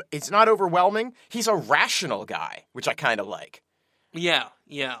it's not overwhelming. He's a rational guy, which I kind of like. Yeah.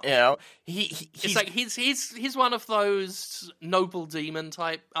 He's like he's one of those noble demon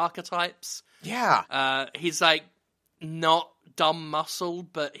type archetypes. Yeah. He's like not dumb muscle,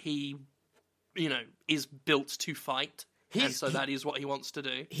 but he, is built to fight. And so that is what he wants to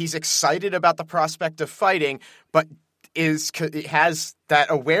do. He's excited about the prospect of fighting, but has that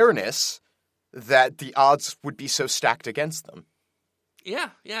awareness that the odds would be so stacked against them. Yeah.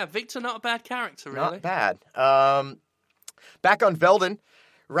 Victor, not a bad character, really. Not bad. Back on Veldin,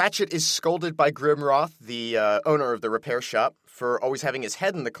 Ratchet is scolded by Grimroth, the owner of the repair shop, for always having his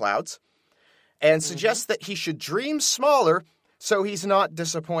head in the clouds, and suggests that he should dream smaller so he's not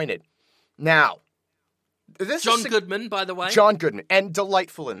disappointed. Now, this John Goodman, by the way. John Goodman, and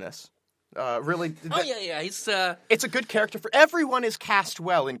delightful in this. Really. Yeah. He's. It's a good character. Everyone is cast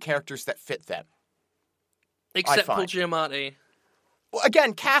well in characters that fit them. Except Paul Giamatti. Well,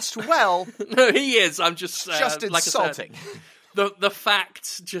 again, cast well. No, he is. I'm just insulting. Like I said, the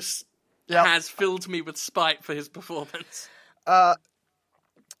fact just has filled me with spite for his performance. But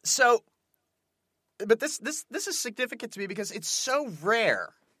this is significant to me because it's so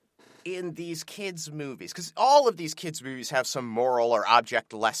rare in these kids' movies, because all of these kids' movies have some moral or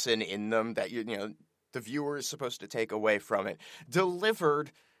object lesson in them that the viewer is supposed to take away from it,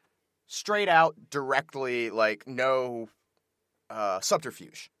 delivered straight out, directly, like no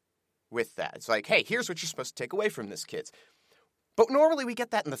subterfuge with that. It's like, hey, here's what you're supposed to take away from this, kids. But normally we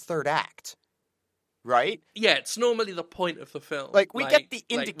get that in the third act, right? Yeah, it's normally the point of the film. Like, we get the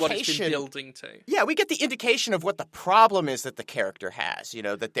indication. What it's been building to. Yeah, we get the indication of what the problem is that the character has,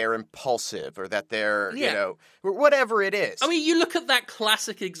 that they're impulsive or that they're, whatever it is. I mean, you look at that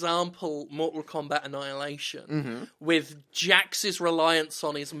classic example, Mortal Kombat Annihilation, with Jax's reliance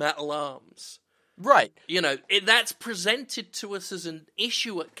on his metal arms. Right. That's presented to us as an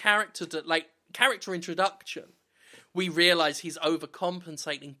issue at character introduction. We realize he's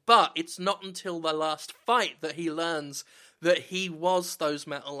overcompensating, but it's not until the last fight that he learns that he was those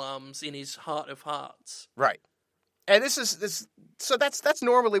metal arms in his heart of hearts. Right. And so that's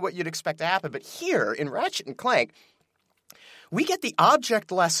normally what you'd expect to happen, but here in Ratchet and Clank, we get the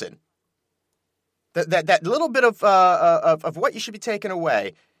object lesson. That little bit of what you should be taking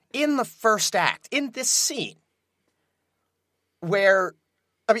away in the first act, in this scene, where,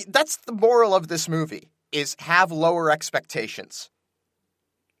 that's the moral of this movie, is have lower expectations.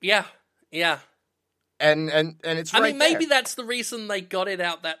 Yeah. And it's right maybe there. that's the reason they got it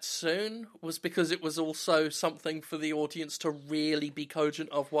out that soon, was because it was also something for the audience to really be cogent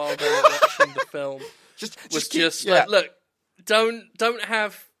of while they were watching the film. Look, don't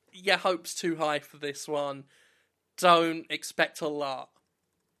have your hopes too high for this one. Don't expect a lot.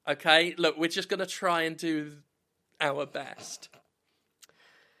 Okay? Look, we're just going to try and do our best.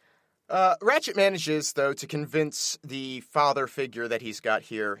 Ratchet manages, though, to convince the father figure that he's got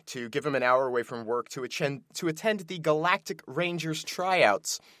here to give him an hour away from work to attend the Galactic Rangers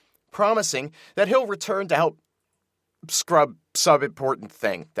tryouts, promising that he'll return to help scrub sub-important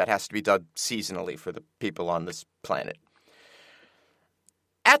thing that has to be done seasonally for the people on this planet.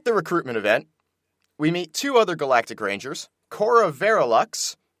 At the recruitment event, we meet 2 other Galactic Rangers, Cora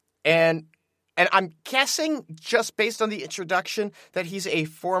Verilux, and I'm guessing, just based on the introduction, that he's a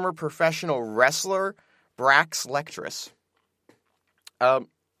former professional wrestler, Brax Lectress.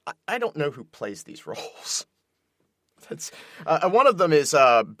 I don't know who plays these roles. That's one of them is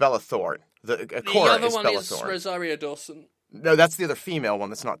Bella Thorne. The Cora other is one Bella is Thorne. Rosario Dawson. No, that's the other female one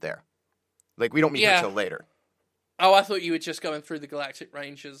that's not there. Like, we don't meet her till later. Oh, I thought you were just going through the Galactic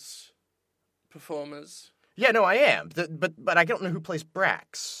Rangers performers. Yeah, no, I am. But I don't know who plays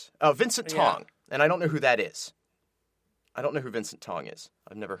Brax. Vincent Tong. And I don't know who that is. I don't know who Vincent Tong is.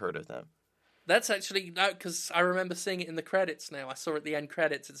 I've never heard of them. That's actually, no, because I remember seeing it in the credits now. I saw at the end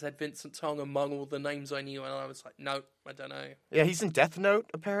credits, it said Vincent Tong among all the names I knew, and I was like, no, I don't know. Yeah, he's in Death Note,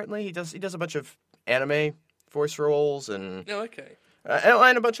 apparently. He does a bunch of anime voice roles and... Oh, okay.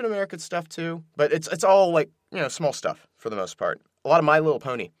 And a bunch of American stuff, too. But it's all, like, small stuff, for the most part. A lot of My Little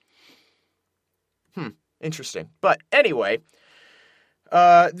Pony. Interesting. But anyway,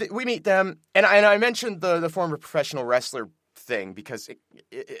 we meet them, and I mentioned the former professional wrestler thing because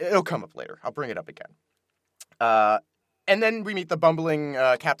it'll come up later. I'll bring it up again. And then we meet the bumbling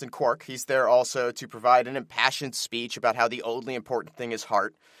Captain Quark. He's there also to provide an impassioned speech about how the only important thing is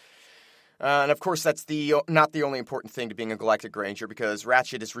heart. And of course, that's not the only important thing to being a Galactic Ranger, because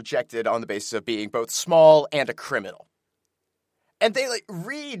Ratchet is rejected on the basis of being both small and a criminal. And they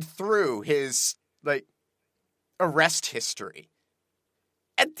read through his arrest history,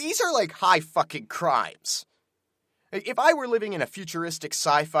 and these are high fucking crimes. If I were living in a futuristic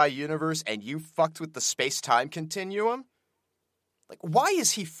sci-fi universe and you fucked with the space-time continuum, why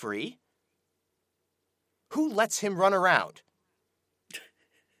is he free? Who lets him run around?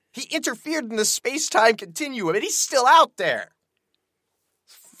 He interfered in the space-time continuum, and he's still out there.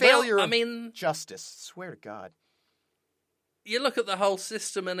 Failure of justice. Swear to God. You look at the whole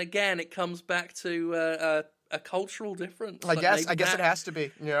system, and again, it comes back to a cultural difference. I guess it has to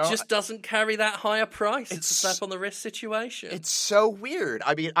be. Just doesn't carry that higher price. It's a slap on the wrist situation. It's so weird.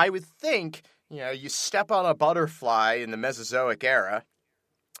 I mean, I would think, you step on a butterfly in the Mesozoic era,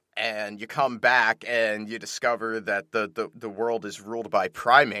 and you come back and you discover that the world is ruled by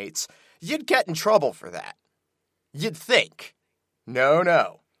primates, you'd get in trouble for that. You'd think.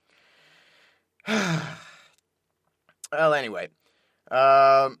 No. Well, anyway.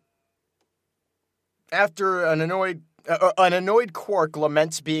 After an annoyed Quark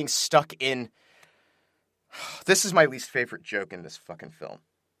laments being stuck in... This is my least favorite joke in this fucking film.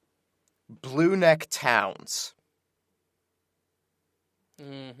 Blue Neck Towns.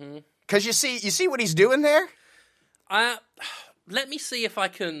 Mm-hmm. Because you see what he's doing there? Let me see if I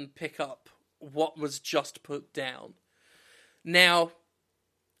can pick up what was just put down. Now,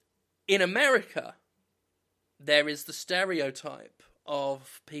 in America, there is the stereotype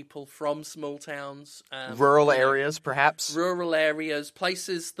of people from small towns. Rural areas, perhaps? Rural areas,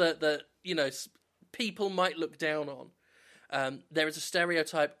 places that people might look down on. There is a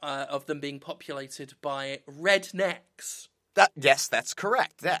stereotype of them being populated by rednecks. Yes, that's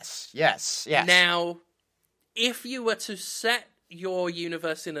correct. Yes. Now, if you were to set your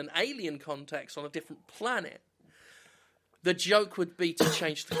universe in an alien context on a different planet, the joke would be to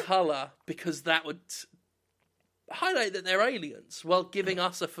change the colour, because that would highlight that they're aliens, while giving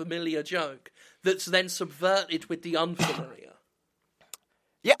us a familiar joke that's then subverted with the unfamiliar.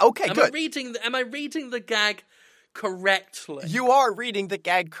 Yeah, okay, good. Am I reading the gag correctly? You are reading the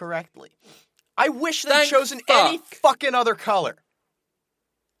gag correctly. I wish they'd chosen any fucking other color.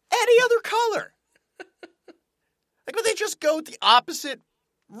 Any other color. But they just go with the opposite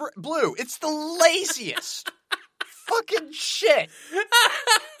blue. It's the laziest fucking shit.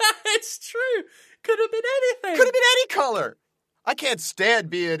 It's true. Could have been anything. Could have been any color. I can't stand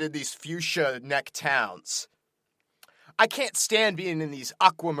being in these fuchsia neck towns. I can't stand being in these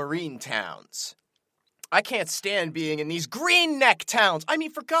aquamarine towns. I can't stand being in these green neck towns. I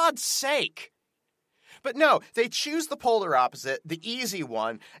mean, for God's sake. But no, they choose the polar opposite, the easy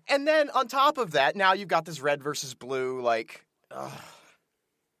one, and then on top of that, now you've got this red versus blue, I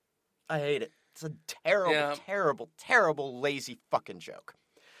hate it. It's a terrible, lazy fucking joke.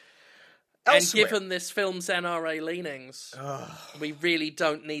 Elsewhere. And given this film's NRA leanings, we really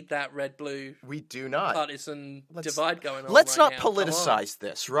don't need that red-blue we do not. partisan divide going on. Let's right not now. politicize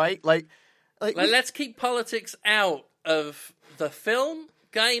this, right? Let's keep politics out of the film,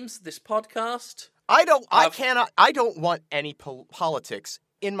 games, this podcast. I don't want any politics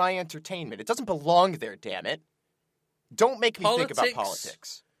in my entertainment. It doesn't belong there, damn it. Don't make me think about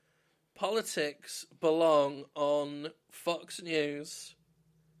politics. politics belong on Fox News,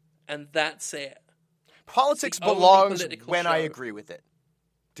 and that's it. Politics the only belongs political when I show. agree with it.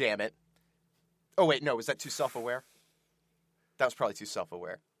 Damn it. Oh, wait, no, was that too self-aware? That was probably too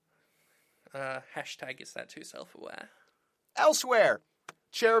self-aware. Hashtag is that too self-aware? Elsewhere,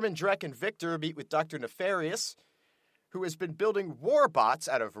 Chairman Drek and Victor meet with Dr. Nefarious, who has been building war bots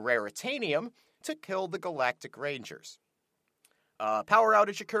out of raritanium to kill the Galactic Rangers. Power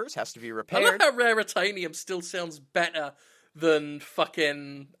outage occurs, has to be I repaired. love how raritanium still sounds better than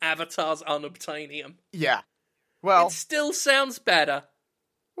fucking Avatar's unobtainium. Yeah. Well, It still sounds better.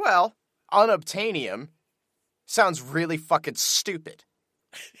 unobtainium sounds really fucking stupid.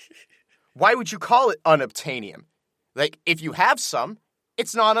 Why would you call it unobtainium? Like, if you have some,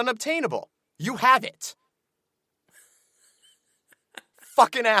 it's not unobtainable. You have it.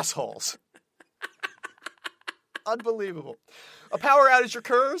 Fucking assholes. Unbelievable. A power outage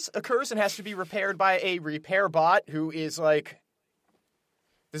occurs and has to be repaired by a repair bot who is like,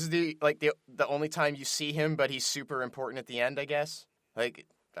 this is the only time you see him, but he's super important at the end, I guess. Like,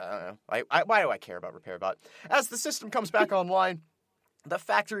 I don't know. Why do I care about repair bot? As the system comes back online, the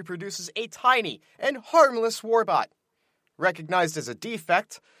factory produces a tiny and harmless warbot. Recognized as a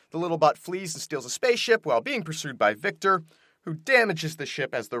defect, the little bot flees and steals a spaceship while being pursued by Victor, who damages the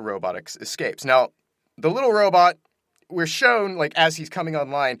ship as the robot escapes. Now, the little robot, we're shown, like, as he's coming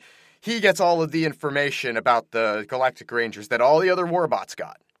online, he gets all of the information about the Galactic Rangers that all the other warbots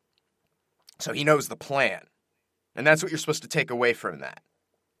got. So he knows the plan. And that's what you're supposed to take away from that.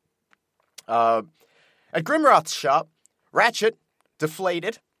 At Grimroth's shop, Ratchet,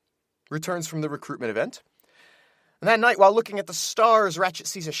 deflated, returns from the recruitment event. And that night, while looking at the stars, Ratchet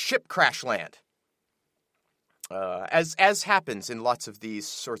sees a ship crash land. As happens in lots of these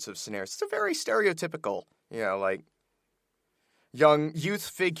sorts of scenarios, it's a very stereotypical, like young youth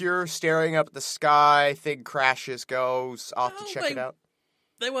figure staring up at the sky, thing crashes, goes off to check it out.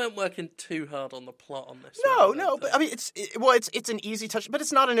 They weren't working too hard on the plot on this. No, but I mean, it's an easy touch, but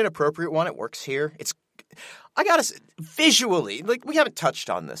it's not an inappropriate one. It works here. I gotta say, visually, like, we haven't touched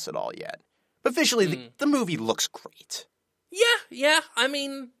on this at all yet, but visually, the movie looks great. Yeah. I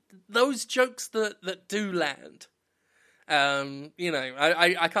mean, those jokes that do land.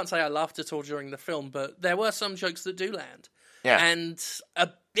 I can't say I laughed at all during the film, but there were some jokes that do land. Yeah. And a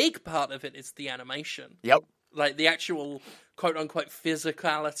big part of it is the animation. Yep. Like, the actual quote-unquote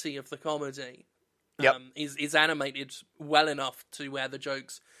physicality of the comedy Yep. is animated well enough to where the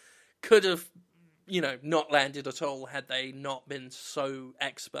jokes could have, not landed at all had they not been so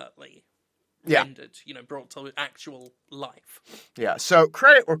expertly rendered, brought to actual life. Yeah, so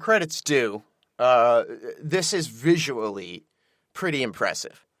credit where credit's due. This is visually pretty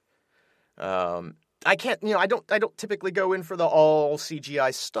impressive. I can't, I don't typically go in for the all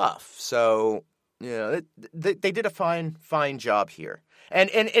CGI stuff. So, they did a fine job here. And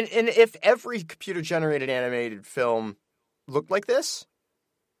if every computer generated animated film looked like this,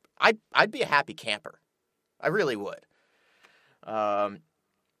 I'd be a happy camper. I really would.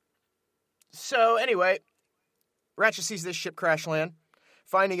 So anyway, Ratchet sees this ship crash land.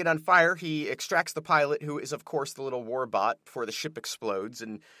 Finding it on fire, he extracts the pilot, who is, of course, the little warbot, before the ship explodes,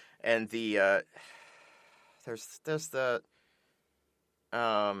 and the there's the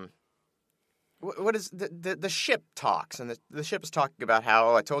what is the ship talks, and the ship is talking about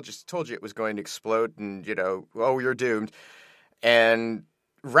how, I told you it was going to explode, and you're doomed. And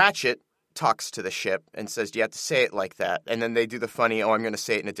Ratchet talks to the ship and says, you have to say it like that. And then they do the funny, I'm going to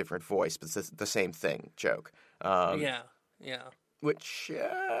say it in a different voice, but it's the same thing joke. Yeah. Which,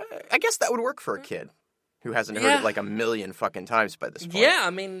 I guess that would work for a kid who hasn't heard it like a million fucking times by this point. Yeah, I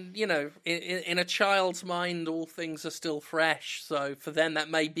mean, in a child's mind, all things are still fresh. So for them, that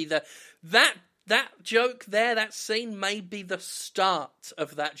may be that joke there, that scene may be the start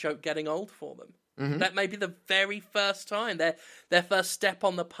of that joke getting old for them. Mm-hmm. That may be the very first time, their first step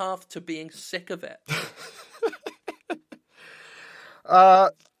on the path to being sick of it.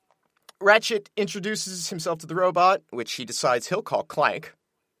 Ratchet introduces himself to the robot, which he decides he'll call Clank,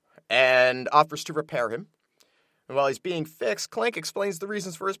 and offers to repair him. And while he's being fixed, Clank explains the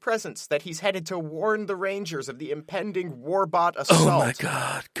reasons for his presence, that he's headed to warn the Rangers of the impending warbot assault. Oh my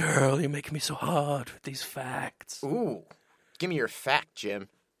god, girl, you're making me so hard with these facts. Ooh, give me your fact, Jim.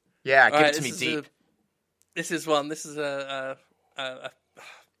 Yeah, give it to me deep. This is a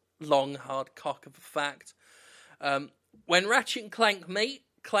long, hard cock of a fact. When Ratchet and Clank meet,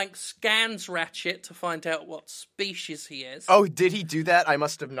 Clank scans Ratchet to find out what species he is. Oh, did he do that? I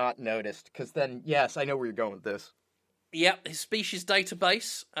must have not noticed, because then, yes, I know where you're going with this. Yep, his species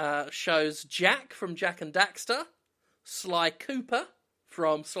database shows Jack from Jak and Daxter, Sly Cooper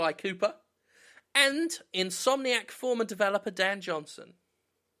from Sly Cooper, and Insomniac former developer Dan Johnson.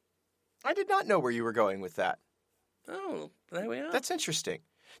 I did not know where you were going with that. Oh, there we are. That's interesting.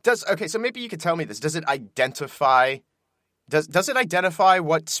 Okay, so maybe you could tell me this. Does it identify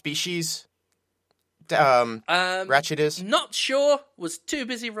what species Ratchet is? Not sure. Was too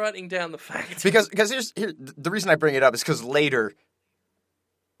busy writing down the fact. Because the reason I bring it up is because later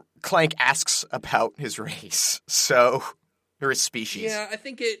Clank asks about his race, or his species. Yeah, I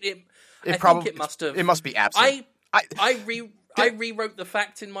think it must have. It must be absent. I rewrote the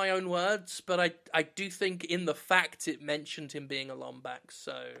fact in my own words, but I do think in the fact it mentioned him being a Lombax.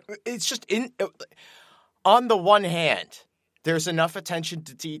 So it's just on the one hand, there's enough attention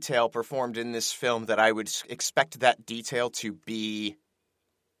to detail performed in this film that I would expect that detail to be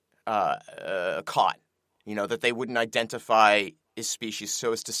caught. That they wouldn't identify his species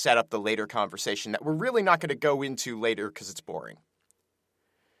so as to set up the later conversation that we're really not going to go into later because it's boring.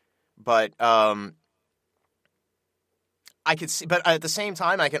 But I could see, but at the same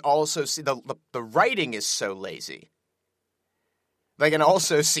time, I can also see the writing is so lazy. I can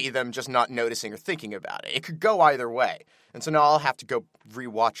also see them just not noticing or thinking about it. It could go either way. And so now I'll have to go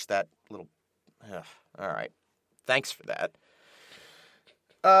rewatch that little... all right. Thanks for that.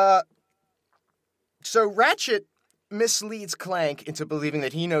 So Ratchet misleads Clank into believing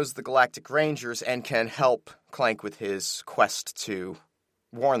that he knows the Galactic Rangers and can help Clank with his quest to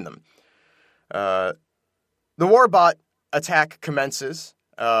warn them. The Warbot attack commences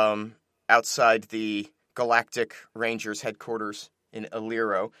outside the Galactic Rangers headquarters in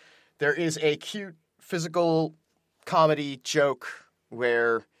Aliro. There is a cute physical comedy joke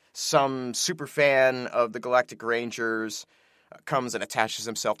where some superfan of the Galactic Rangers comes and attaches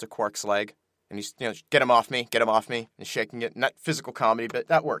himself to Quark's leg. And he's, get him off me, and shaking it. Not physical comedy, but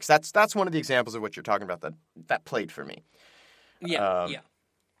that works. That's one of the examples of what you're talking about that played for me. Yeah.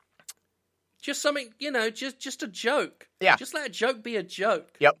 Just something, just a joke. Yeah. Just let a joke be a joke.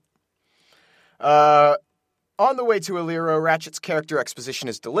 Yep. On the way to Aliro, Ratchet's character exposition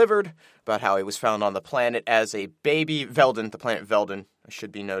is delivered about how he was found on the planet as a baby, Veldin, the planet Veldin,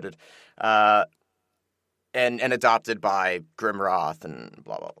 should be noted, and adopted by Grimroth and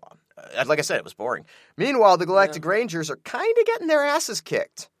blah, blah, blah. Like I said, it was boring. Meanwhile, the Galactic Rangers are kind of getting their asses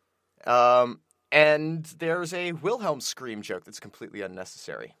kicked. And there's a Wilhelm scream joke that's completely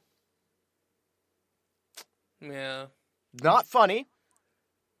unnecessary. Yeah. Not funny.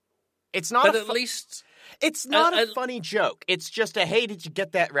 It's not. But at least it's not a funny joke. It's just a hey, did you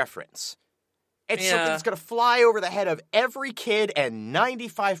get that reference? It's something that's going to fly over the head of every kid and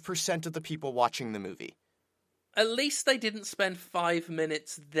 95% of the people watching the movie. At least they didn't spend 5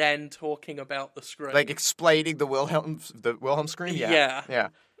 minutes then talking about the scream, like explaining the Wilhelm scream. Yeah.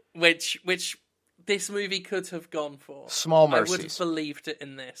 Which this movie could have gone for. Small mercies. I would have believed it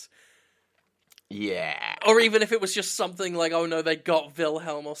in this. Yeah. Or even if it was just something like, oh no, they got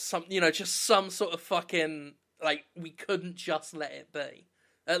Wilhelm or something, just some sort of fucking, we couldn't just let it be.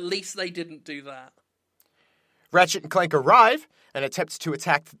 At least they didn't do that. Ratchet and Clank arrive and attempt to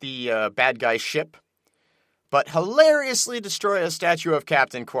attack the bad guy's ship, but hilariously destroy a statue of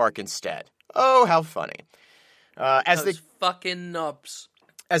Captain Quark instead. Oh, how funny. Those fucking knobs.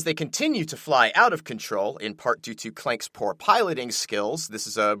 As they continue to fly out of control, in part due to Clank's poor piloting skills, this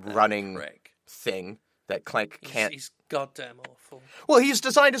is a running thing that Clank can't... He's goddamn awful. Well, he's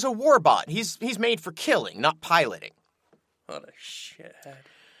designed as a warbot. He's made for killing, not piloting. What a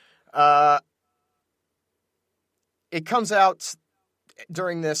shithead. It comes out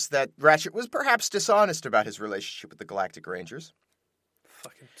during this that Ratchet was perhaps dishonest about his relationship with the Galactic Rangers.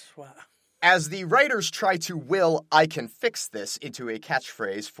 Fucking twat. As the writers try to will "I can fix this" into a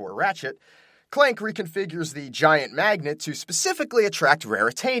catchphrase for Ratchet, Clank reconfigures the giant magnet to specifically attract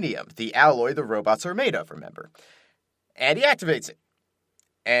raritanium, the alloy the robots are made of, remember. And he activates it.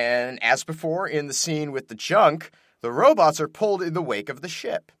 And as before in the scene with the junk, the robots are pulled in the wake of the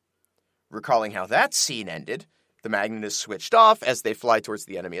ship. Recalling how that scene ended, the magnet is switched off as they fly towards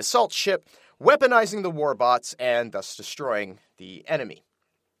the enemy assault ship, weaponizing the warbots and thus destroying the enemy.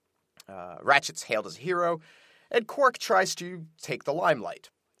 Ratchet's hailed as a hero, and Quark tries to take the limelight.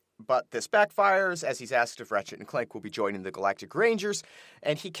 But this backfires as he's asked if Ratchet and Clank will be joining the Galactic Rangers,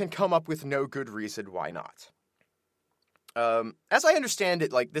 and he can come up with no good reason why not. As I understand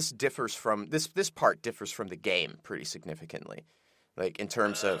it, this differs from this part differs from the game pretty significantly, in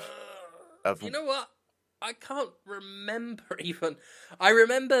terms of. You know what? I can't remember even. I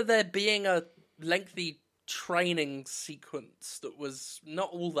remember there being a lengthy training sequence that was not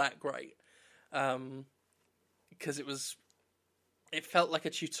all that great, because it was it felt like a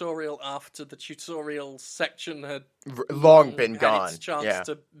tutorial after the tutorial section had long been had gone. its chance Yeah.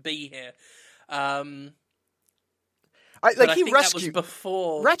 to be here. Like but I he think that was rescued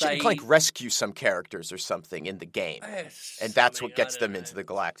before Ratchet they... and Clank rescue some characters or something in the game, and that's what gets them into the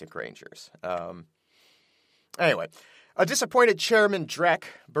Galactic Rangers. Anyway, a disappointed Chairman Drek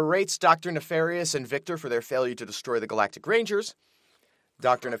berates Dr. Nefarious and Victor for their failure to destroy the Galactic Rangers.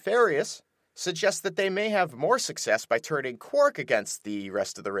 Dr. Nefarious suggests that they may have more success by turning Quark against the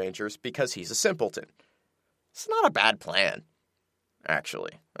rest of the Rangers because he's a simpleton. It's not a bad plan,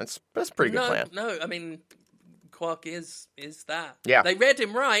 actually. That's a pretty good plan. No, I mean, Quark is that. Yeah. They read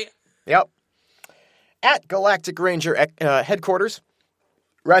him right. Yep. At Galactic Ranger headquarters,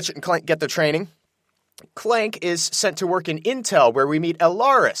 Ratchet and Clank get their training. Clank is sent to work in Intel, where we meet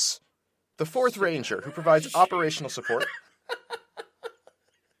Elaris, the fourth Ranger, who provides operational support.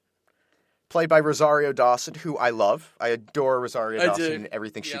 Played by Rosario Dawson, who I love. I adore Rosario Dawson and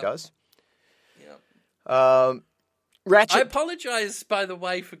everything she does. Yep. Ratchet. I apologize, by the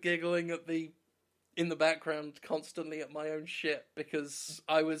way, for giggling in the background constantly at my own shit, because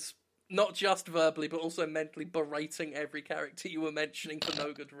I was not just verbally, but also mentally berating every character you were mentioning for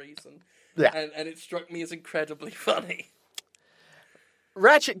no good reason. Yeah. And it struck me as incredibly funny.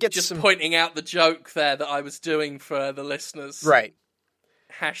 Ratchet gets just pointing out the joke there that I was doing for the listeners. Right.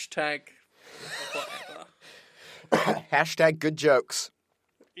 Hashtag whatever. Hashtag good jokes.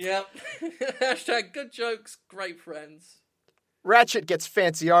 Yep. Hashtag good jokes, great friends. Ratchet gets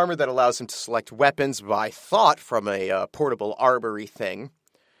fancy armor that allows him to select weapons by thought from a portable armory thing.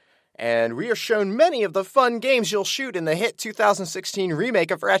 And we are shown many of the fun games you'll shoot in the hit 2016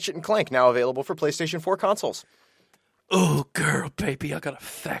 remake of Ratchet & Clank, now available for PlayStation 4 consoles. Oh, girl, baby, I got a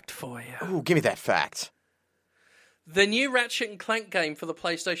fact for you. Ooh, give me that fact. The new Ratchet & Clank game for the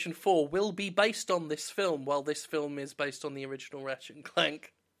PlayStation 4 will be based on this film, while this film is based on the original Ratchet &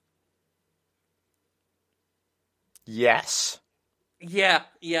 Clank. Yes. Yeah.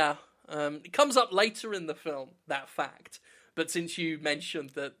 It comes up later in the film, that fact. But since you mentioned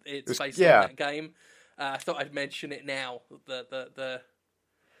that it's based on that game, I thought I'd mention it now.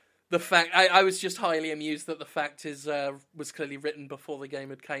 The fact I was just highly amused that the fact was clearly written before the game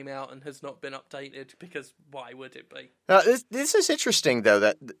had came out and has not been updated, because why would it be? This is interesting though,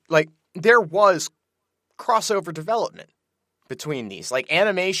 that there was crossover development between these.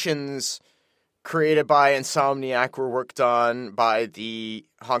 Animations created by Insomniac were worked on by the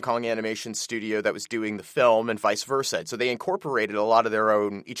Hong Kong animation studio that was doing the film, and vice versa. So they incorporated a lot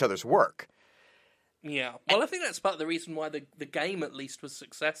of each other's work. Yeah. Well, I think that's part of the reason why the game at least was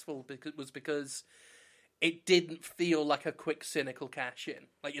successful, because it didn't feel like a quick, cynical cash-in.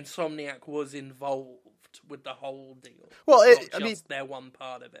 Insomniac was involved with the whole deal. Well, not just their one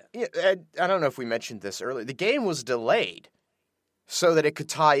part of it. Yeah, I don't know if we mentioned this earlier. The game was delayed so that it could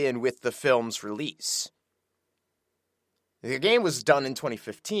tie in with the film's release. The game was done in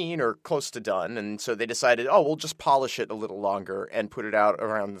 2015, or close to done, and so they decided, we'll just polish it a little longer and put it out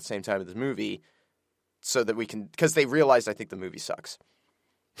around the same time as the movie, so that we can, because they realized, I think, the movie sucks.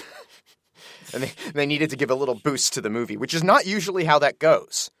 And they needed to give a little boost to the movie, which is not usually how that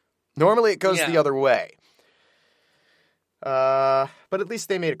goes. Normally it goes the other way. But at least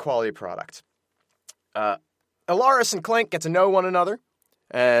they made a quality product. Elaris and Clank get to know one another.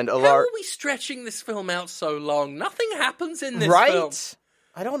 And How are we stretching this film out so long? Nothing happens in this film.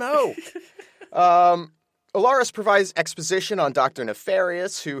 I don't know. Elaris provides exposition on Dr.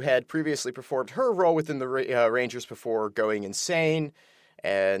 Nefarious, who had previously performed her role within the Rangers before going insane.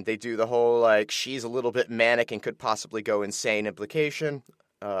 And they do the whole, she's a little bit manic and could possibly go insane implication.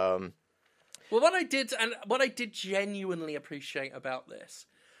 Well, what I did genuinely appreciate about this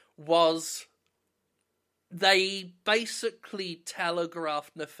was they basically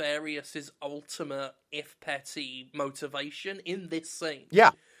telegraphed Nefarious's ultimate, if petty, motivation in this scene.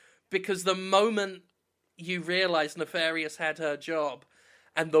 Yeah. Because the moment you realise Nefarious had her job,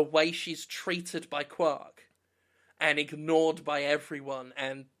 and the way she's treated by Quark, and ignored by everyone,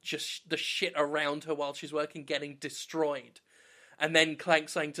 and just the shit around her while she's working getting destroyed, and then Clank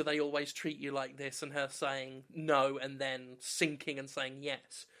saying, "Do they always treat you like this?" and her saying no, and then sinking and saying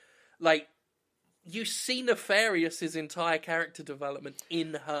yes. You see Nefarious's entire character development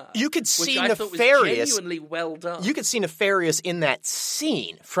in her. You could see Nefarious. Which I thought was genuinely well done. You could see Nefarious in that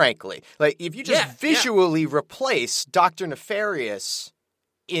scene, frankly. If you just visually replace Dr. Nefarious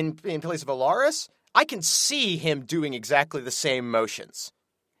in place of Elaris, I can see him doing exactly the same motions.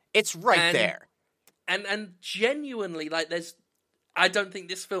 It's there. And genuinely, I don't think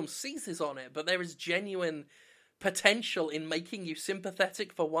this film seizes on it, but there is genuine potential in making you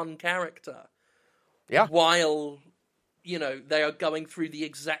sympathetic for one character. Yeah. While they are going through the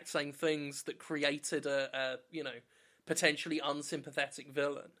exact same things that created a potentially unsympathetic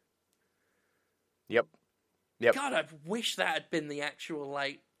villain. Yep. God, I wish that had been the actual,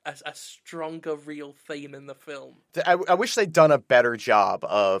 a stronger real theme in the film. I wish they'd done a better job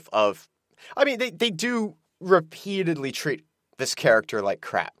of I mean, they do repeatedly treat this character like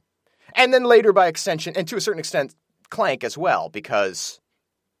crap. And then later, by extension, and to a certain extent, Clank as well, because,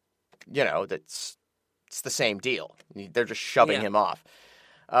 it's the same deal. They're just shoving him off.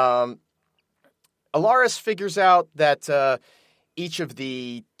 Alaris figures out that each of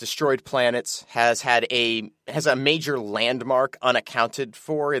the destroyed planets has a major landmark unaccounted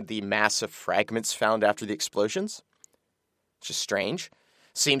for in the massive fragments found after the explosions. Which is strange.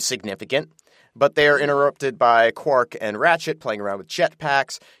 Seems significant. But they are interrupted by Quark and Ratchet playing around with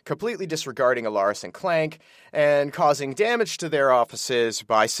jetpacks, completely disregarding Alaris and Clank, and causing damage to their offices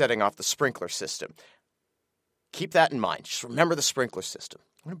by setting off the sprinkler system. Keep that in mind. Just remember the sprinkler system.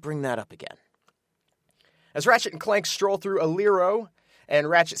 I'm going to bring that up again. As Ratchet and Clank stroll through Aliro, and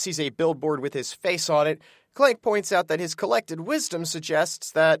Ratchet sees a billboard with his face on it, Clank points out that his collected wisdom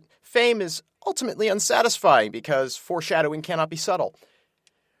suggests that fame is ultimately unsatisfying because foreshadowing cannot be subtle.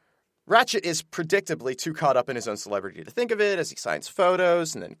 Ratchet is predictably too caught up in his own celebrity to think of it as he signs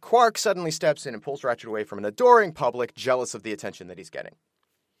photos, and then Quark suddenly steps in and pulls Ratchet away from an adoring public jealous of the attention that he's getting.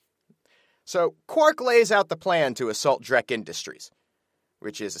 So Quark lays out the plan to assault Drek Industries,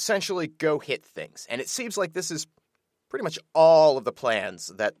 which is essentially go hit things. And it seems like this is pretty much all of the plans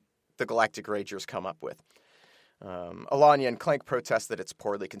that the Galactic Rangers come up with. Alanya and Clank protest that it's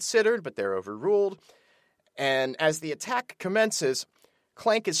poorly considered, but they're overruled. And as the attack commences,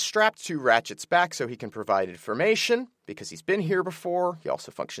 Clank is strapped to Ratchet's back so he can provide information, because he's been here before. He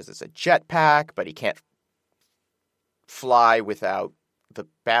also functions as a jetpack, but he can't fly without the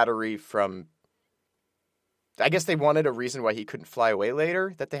battery from... I guess they wanted a reason why he couldn't fly away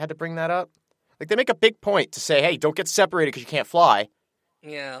later, that they had to bring that up. Like, they make a big point to say, hey, don't get separated because you can't fly.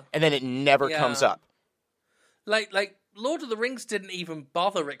 Yeah. And then it never comes up. Like Lord of the Rings didn't even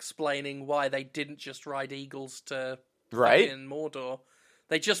bother explaining why they didn't just ride eagles to fucking Mordor.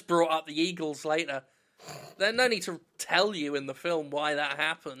 They just brought up the eagles later. There's no need to tell you in the film why that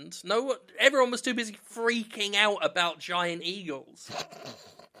happened. No, everyone was too busy freaking out about giant eagles.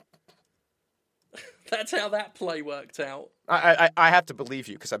 That's how that play worked out. I have to believe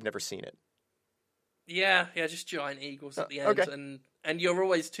you because I've never seen it. Yeah, just giant eagles at the end, okay. and you're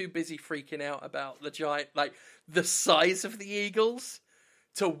always too busy freaking out about the giant, the size of the eagles,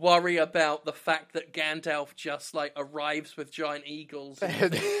 to worry about the fact that Gandalf just arrives with giant eagles.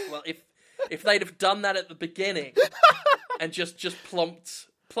 And well, if they'd have done that at the beginning and just plumped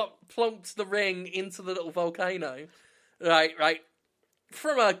the ring into the little volcano, right,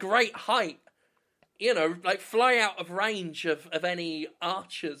 from a great height, fly out of range of any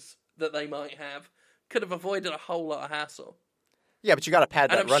archers that they might have, could have avoided a whole lot of hassle. Yeah, but you got to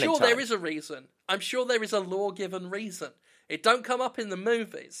pad that running time. And I'm sure there is a reason. I'm sure there is a law-given reason. It don't come up in the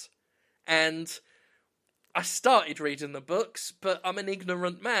movies. And I started reading the books, but I'm an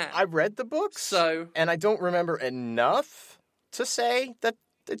ignorant man. I read the books, and I don't remember enough to say that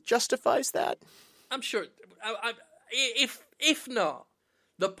it justifies that. I'm sure. If not,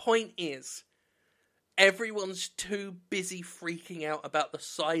 the point is, everyone's too busy freaking out about the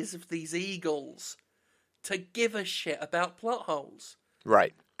size of these eagles to give a shit about plot holes.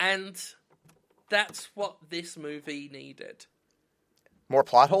 Right. And that's what this movie needed. More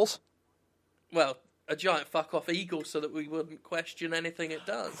plot holes? Well, a giant fuck-off eagle so that we wouldn't question anything it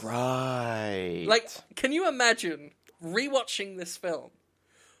does. Right. Can you imagine rewatching this film,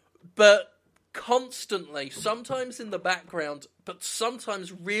 but constantly, sometimes in the background, but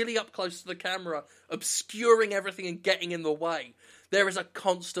sometimes really up close to the camera, obscuring everything and getting in the way, there is a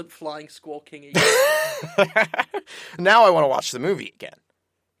constant flying, squawking eagle. Now I want to watch the movie again.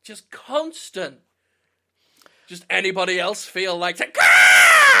 Just constant. Just anybody else feel like...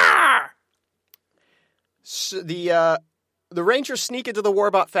 So the Rangers sneak into the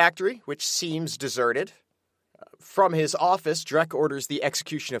Warbot factory, which seems deserted. From his office, Drek orders the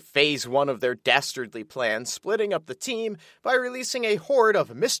execution of Phase 1 of their dastardly plan, splitting up the team by releasing a horde of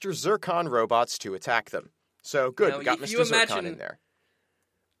Mr. Zircon robots to attack them. So good, we got Mr. Zircon in there.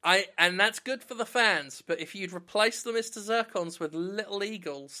 And that's good for the fans, but if you'd replace the Mr. Zircons with little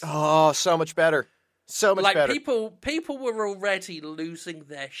eagles... Oh, so much better. So much better. People were already losing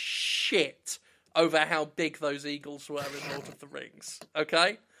their shit over how big those eagles were in Lord of the Rings,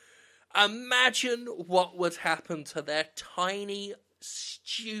 okay? Imagine what would happen to their tiny,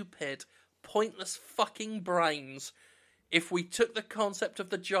 stupid, pointless fucking brains if we took the concept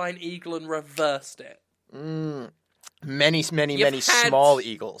of the giant eagle and reversed it. Many had- small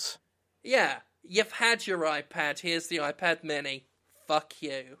eagles. Yeah, you've had your iPad. Here's the iPad Mini. Fuck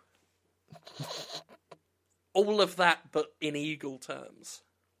you. All of that, but in eagle terms.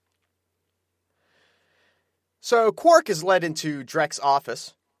 So Quark is led into Drek's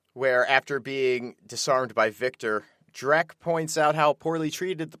office, where after being disarmed by Victor, Drek points out how poorly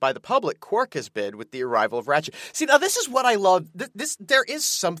treated by the public Quark has been with the arrival of Ratchet. See, now this is what I love. There is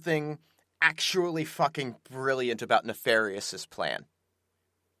something actually fucking brilliant about Nefarious's plan.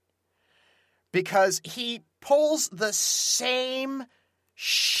 Because he pulls the same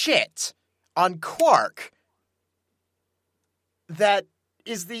shit on Quark that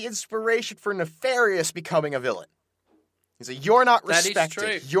is the inspiration for Nefarious becoming a villain. He's like, you're not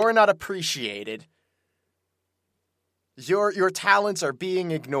respected. You're not appreciated. Your talents are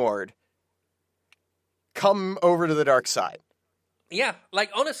being ignored. Come over to the dark side. Yeah, like,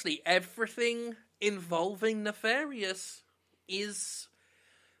 honestly, everything involving Nefarious is...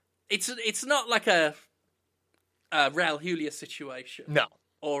 It's not like a Raul Julia situation. No.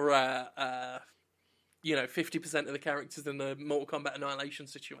 Or, 50% of the characters in the Mortal Kombat Annihilation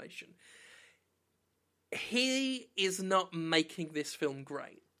situation. He is not making this film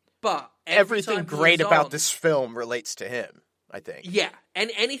great. But everything great about this film relates to him, I think. Yeah, and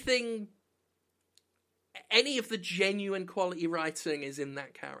any of the genuine quality writing is in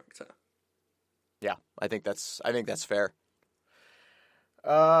that character. Yeah, I think that's fair.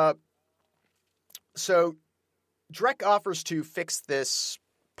 So Drek offers to fix this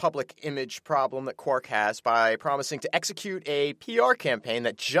public image problem that Quark has by promising to execute a PR campaign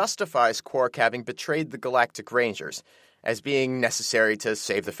that justifies Quark having betrayed the Galactic Rangers as being necessary to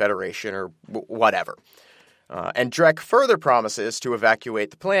save the Federation or whatever. And Drek further promises to evacuate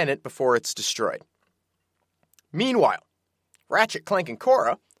the planet before it's destroyed. Meanwhile, Ratchet, Clank, and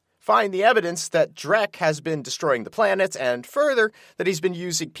Korra find the evidence that Drek has been destroying the planets, and further, that he's been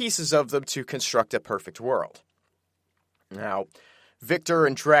using pieces of them to construct a perfect world. Now, Victor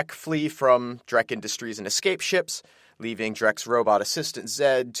and Drek flee from Drek Industries and escape ships, leaving Drek's robot assistant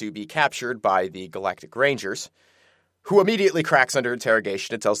Zed to be captured by the Galactic Rangers, who immediately cracks under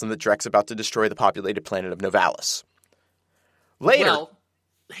interrogation and tells them that Drek's about to destroy the populated planet of Novalis. Later... Well,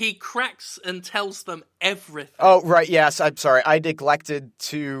 he cracks and tells them everything. Oh, right, yes, I'm sorry. I neglected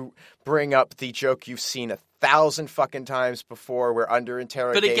to bring up the joke you've seen 1,000 fucking times before where under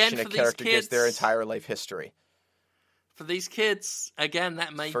interrogation a character gives their entire life history. For these kids, again,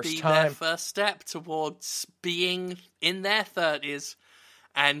 that may be their first step towards being in their 30s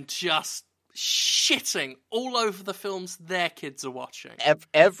and just shitting all over the films their kids are watching.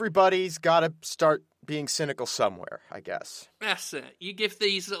 Everybody's got to start being cynical somewhere, I guess. That's it. You give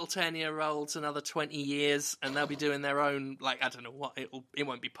these little 10-year-olds another 20 years and they'll be doing their own, like, I don't know what, it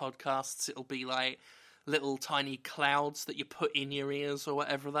won't be podcasts, it'll be like little tiny clouds that you put in your ears or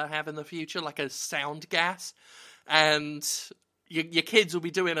whatever they have in the future, like a sound gas. And your kids will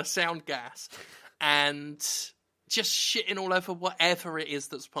be doing a sound gas and just shitting all over whatever it is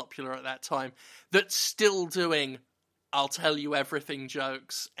that's popular at that time, that's still doing I'll tell you everything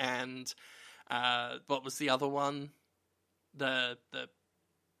jokes, and what was the other one? Whatever.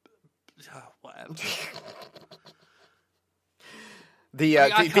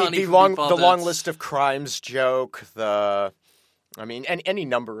 the long list of crimes joke. Any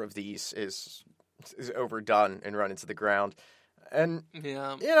number of these is overdone and run into the ground. And,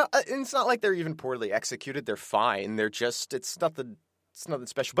 it's not like they're even poorly executed. They're fine. They're just, it's nothing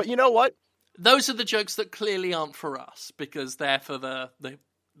special. But you know what? Those are the jokes that clearly aren't for us, because they're for the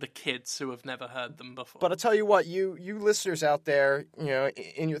kids who have never heard them before. But I'll tell you what, you listeners out there,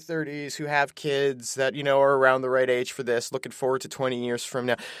 in your 30s who have kids that, are around the right age for this, looking forward to 20 years from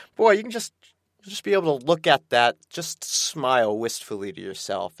now, boy, you can just be able to look at that, just smile wistfully to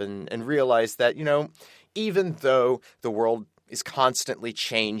yourself and realize that, even though the world is constantly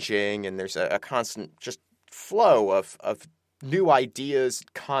changing and there's a constant just flow of new ideas,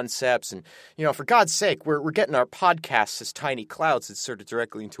 concepts, and, for God's sake, we're getting our podcasts as tiny clouds inserted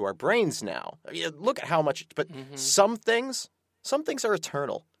directly into our brains now. Look at how much, but some things are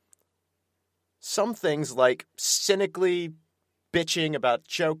eternal. Some things, like cynically bitching about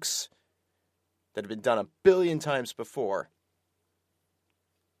jokes that have been done 1 billion times before,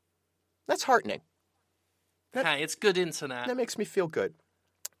 that's heartening. Hey, it's good internet. That makes me feel good.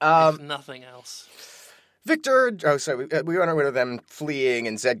 If nothing else. Victor, we went over to them fleeing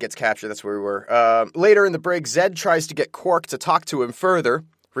and Zed gets captured. That's where we were. Later in the brig, Zed tries to get Quark to talk to him further,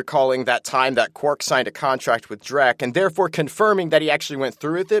 recalling that time that Quark signed a contract with Drek, and therefore confirming that he actually went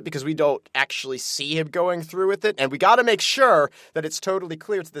through with it, because we don't actually see him going through with it. And we got to make sure that it's totally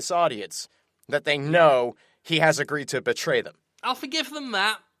clear to this audience that they know he has agreed to betray them. I'll forgive them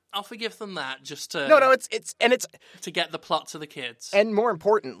that. Just to No, it's to get the plot to the kids. and more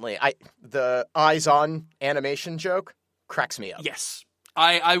importantly, the eyes on animation joke cracks me up. Yes.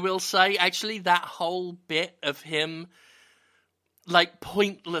 I will say, actually, that whole bit of him, like,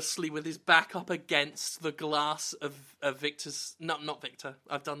 pointlessly with his back up against the glass of Victor's... Not Victor.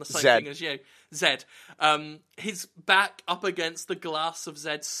 I've done the same Zed. thing as you. Zed. His back up against the glass of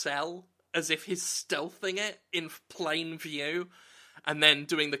Zed's cell, as if he's stealthing it in plain view, and then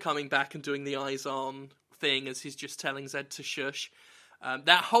doing the coming back and doing the eyes on thing as he's just telling Zed to shush.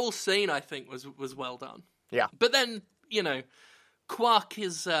 That whole scene, I think, was well done. Yeah. But then, Quark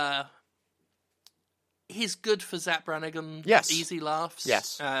is he's good for Zap Brannigan. Yes. Easy laughs.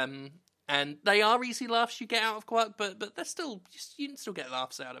 Yes. And they are easy laughs you get out of Quark, but they're still, you can still get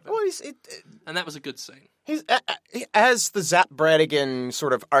laughs out of him. Well, And that was a good scene. he's as the Zap Brannigan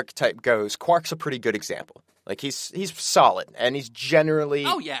sort of archetype goes, Quark's a pretty good example. Like he's solid, and he's generally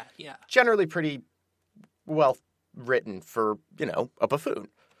generally pretty well written for a buffoon.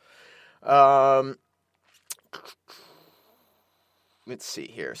 Let's see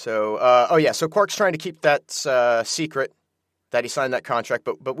here. So, so Quark's trying to keep that secret that he signed that contract,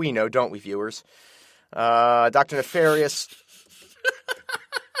 but we know, don't we, viewers? Dr. Nefarious.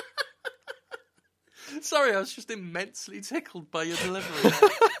 Sorry, I was just immensely tickled by your delivery.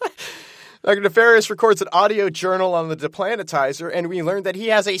 Dr. Nefarious records an audio journal on the Deplanetizer, and we learn that he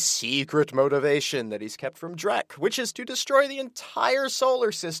has a secret motivation that he's kept from Drek, which is to destroy the entire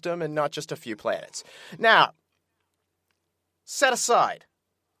solar system and not just a few planets. Now, set aside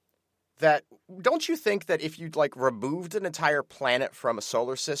that, don't you think that if you'd removed an entire planet from a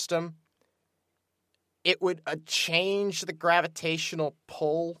solar system, it would change the gravitational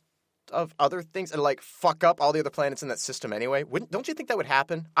pull of other things and fuck up all the other planets in that system anyway? Don't you think that would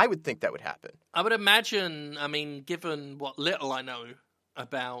happen? I would think that would happen. I would imagine, given what little I know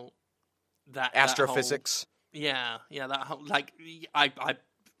about that Astrophysics. That whole, I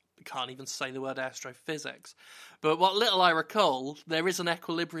can't even say the word astrophysics. But what little I recall, there is an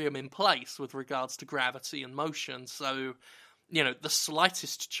equilibrium in place with regards to gravity and motion, so, the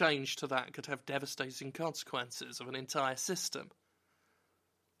slightest change to that could have devastating consequences of an entire system.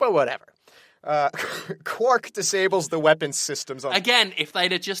 But whatever. Quark disables the weapons systems on... Again, if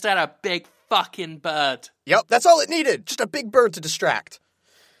they'd have just had a big fucking bird. Yep, that's all it needed. Just a big bird to distract.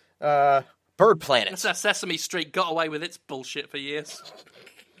 Bird planet. That's how Sesame Street got away with its bullshit for years.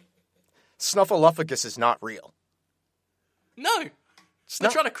 Snuffleupagus is not real. No. They're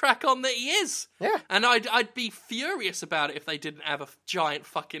trying to crack on that he is. Yeah. And I'd be furious about it if they didn't have a giant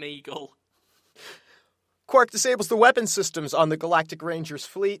fucking eagle. Quark disables the weapon systems on the Galactic Rangers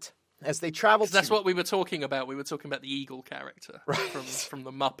fleet as they travel to... That's what we were talking about. We were talking about the eagle character from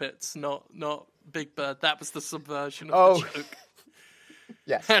the Muppets, not Big Bird. That was the subversion of the joke.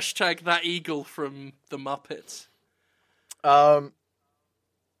 Yes. Hashtag that eagle from the Muppets.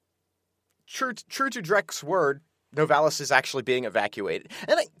 True to Drek's word, Novalis is actually being evacuated.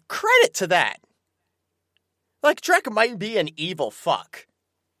 And credit to that. Drek might be an evil fuck.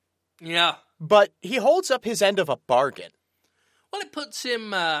 Yeah. But he holds up his end of a bargain. Well, it puts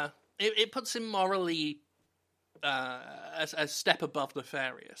him it puts him morally a step above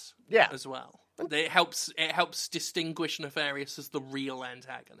Nefarious. Yeah. As well. It helps distinguish Nefarious as the real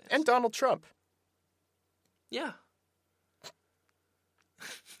antagonist. And Donald Trump. Yeah.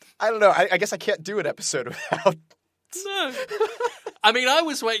 I don't know. I guess I can't do an episode without... No. I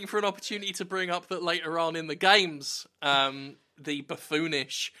was waiting for an opportunity to bring up that later on in the games, the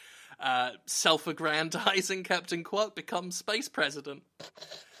buffoonish, self-aggrandizing Captain Quark becomes space president.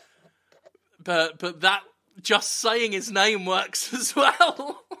 But that, just saying his name works as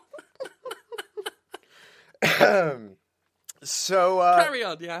well. So, carry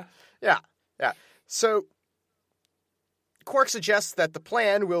on, yeah. Yeah. So, Quark suggests that the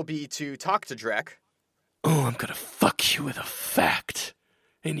plan will be to talk to Drek. Oh, I'm gonna fuck you with a fact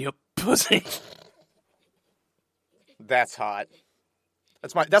in your pussy. That's hot.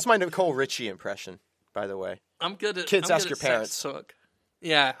 That's my Nicole Richie impression, by the way. I'm good at Kids, ask your sex parents. talk.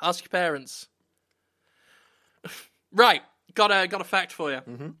 Yeah, ask your parents. Right, got a fact for you.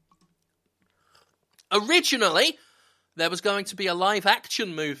 Mm-hmm. Originally, there was going to be a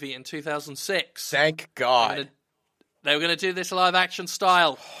live-action movie in 2006. Thank God. They were going to do this live-action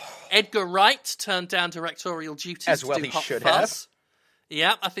style. Edgar Wright turned down directorial duties as well to do he Hot should Fuzz. have.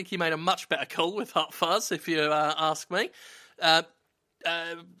 Yeah, I think he made a much better call with Hot Fuzz, if you ask me.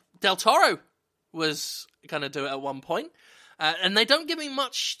 Del Toro was going to do it at one point. And they don't give me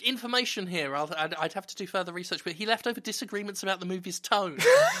much information here. I'd have to do further research, but he left over disagreements about the movie's tone,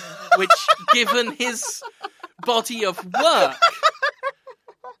 which, given his body of work,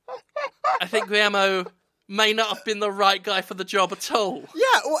 I think Guillermo may not have been the right guy for the job at all.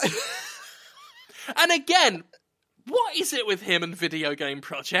 Yeah. Well, and again, what is it with him and Video Game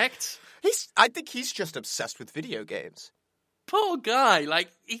Project? I think he's just obsessed with video games. Poor guy.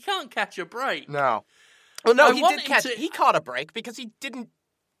 Like, he can't catch a break. No. Well, no, he caught a break because he didn't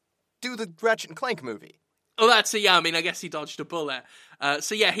do the Ratchet and Clank movie. Oh, I guess he dodged a bullet.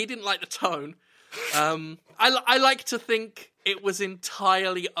 So yeah, he didn't like the tone. I like to think it was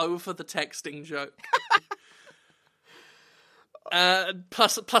entirely over the texting joke.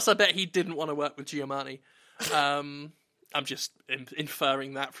 Plus, I bet he didn't want to work with Giamatti. I'm just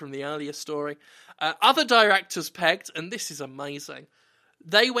inferring that from the earlier story. Other directors pegged, and this is amazing.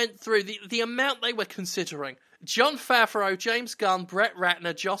 They went through the amount they were considering. Jon Favreau, James Gunn, Brett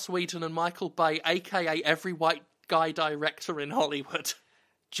Ratner, Joss Whedon, and Michael Bay, a.k.a. every white guy director in Hollywood.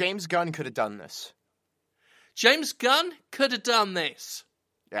 James Gunn could have done this. James Gunn could have done this.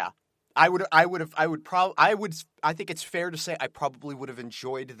 Yeah. I think it's fair to say I probably would have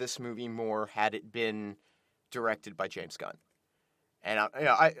enjoyed this movie more had it been directed by James Gunn. And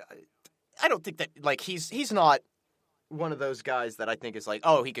I don't think that, like, he's not one of those guys that I think is like,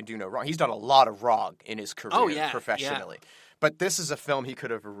 oh, he can do no wrong. He's done a lot of wrong in his career professionally. Yeah. But this is a film he could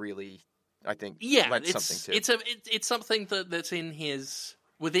have really, I think, lent something to. It's something that's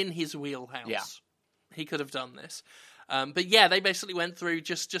within his wheelhouse. Yeah. He could have done this. But yeah, they basically went through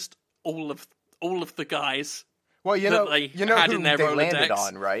just all of the guys. Well, you know had who in their they Rolodex. Landed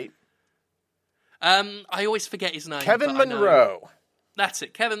on, right? I always forget his name. Kevin Munro. That's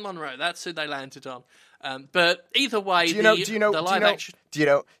it, Kevin Munro. That's who they landed on. But either way, do you know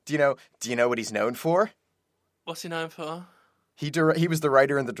what he's known for? What's he known for? He was the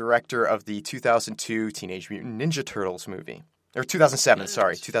writer and the director of the 2002 Teenage Mutant Ninja Turtles movie. Or 2007,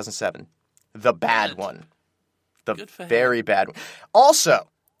 sorry, 2007. The bad one. The very bad one. Also,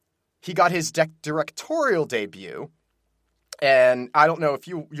 he got his directorial debut, and I don't know if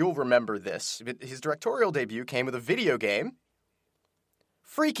you'll remember this, but his directorial debut came with a video game,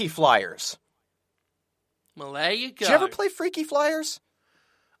 Freaky Flyers. Well, there you go. Did you ever play Freaky Flyers?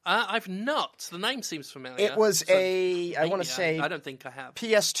 I've not. The name seems familiar. It was I want to say... I don't think I have.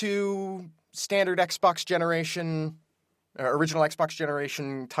 PS2, standard Xbox generation, original Xbox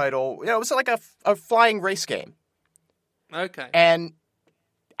generation title. You know, it was like a flying race game. Okay. And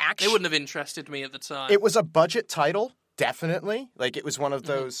actually... It wouldn't have interested me at the time. It was a budget title, definitely. Like, it was one of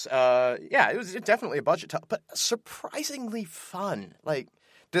those... it was definitely a budget title, but surprisingly fun. Like...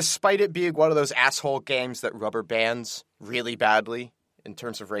 Despite it being one of those asshole games that rubber bands really badly in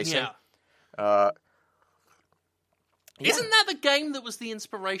terms of racing. Yeah. Isn't that the game that was the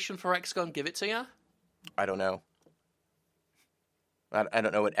inspiration for X Gon Give It To You? I don't know. I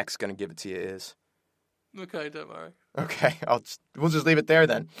don't know what X Gonna Give It To You is. Okay, don't worry. Okay, we'll just leave it there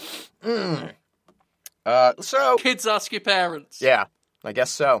then. So kids ask your parents. Yeah, I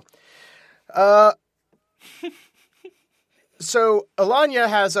guess so. So Alanya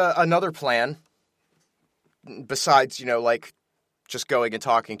has another plan besides, just going and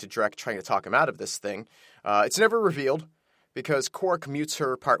talking to Drek, trying to talk him out of this thing. It's never revealed because Quark mutes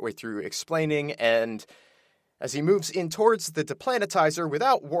her partway through explaining, and as he moves in towards the deplanetizer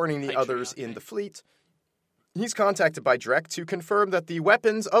without warning the others in the fleet, he's contacted by Drek to confirm that the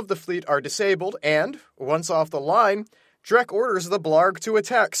weapons of the fleet are disabled, and, once off the line, Drek orders the Blarg to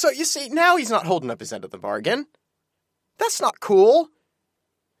attack. So you see, now he's not holding up his end of the bargain. That's not cool.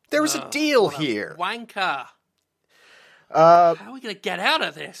 There was a deal here. Wanker. How are we going to get out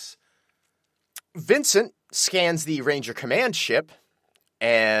of this? Vincent scans the Ranger Command ship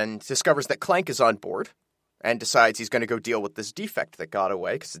and discovers that Clank is on board and decides he's going to go deal with this defect that got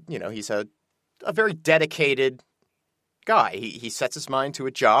away because, he's a very dedicated guy. He sets his mind to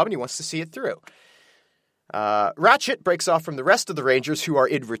a job and he wants to see it through. Ratchet breaks off from the rest of the Rangers who are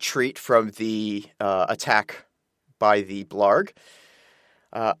in retreat from the attack by the Blarg,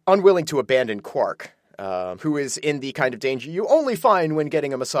 unwilling to abandon Quark, who is in the kind of danger you only find when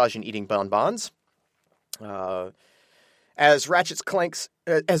getting a massage and eating bonbons. As Ratchet's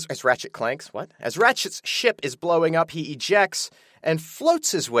ship is blowing up, he ejects and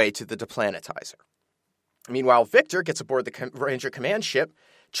floats his way to the deplanetizer. Meanwhile, Victor gets aboard the Ranger Command ship,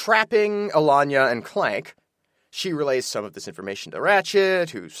 trapping Alanya and Clank. She relays some of this information to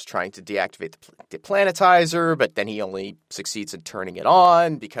Ratchet, who's trying to deactivate the planetizer, but then he only succeeds in turning it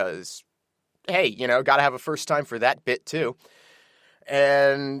on because, hey, gotta have a first time for that bit too.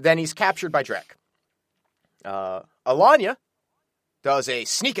 And then he's captured by Drek. Alanya does a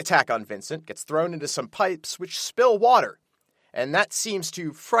sneak attack on Vincent, gets thrown into some pipes which spill water, and that seems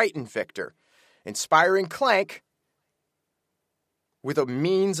to frighten Victor. inspiring Clank with a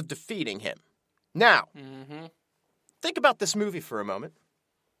means of defeating him. Now, think about this movie for a moment.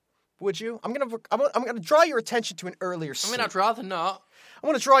 Would you? I'm gonna draw your attention to an earlier scene. I mean, I'd rather not. I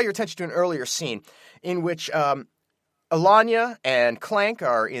want to draw your attention to an earlier scene in which Alanya and Clank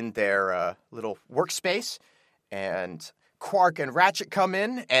are in their little workspace, and Quark and Ratchet come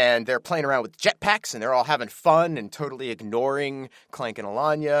in, and they're playing around with jetpacks, and they're all having fun and totally ignoring Clank and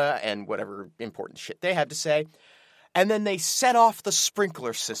Alanya and whatever important shit they have to say. And then they set off the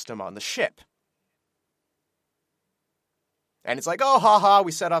sprinkler system on the ship. And it's like, oh, ha,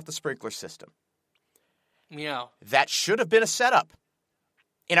 we set off the sprinkler system. Yeah. That should have been a setup.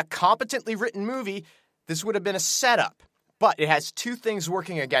 In a competently written movie, this would have been a setup. But it has two things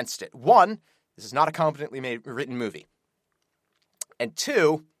working against it. One, this is not a competently written movie. And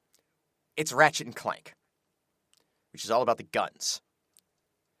two, it's Ratchet and Clank, which is all about the guns.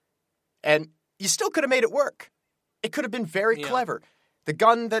 And you still could have made it work. It could have been very clever. The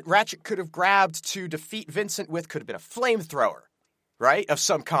gun that Ratchet could have grabbed to defeat Vincent with could have been a flamethrower, right, of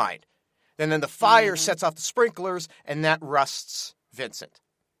some kind. And then the fire sets off the sprinklers, and that rusts Vincent.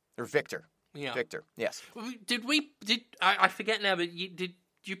 Or Victor. Yeah. Victor, yes. I forget now, but did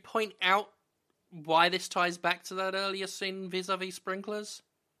you point out why this ties back to that earlier scene vis-a-vis sprinklers?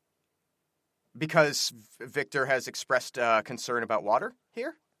 Because Victor has expressed concern about water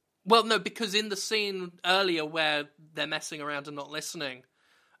here? Well, no, because in the scene earlier where they're messing around and not listening,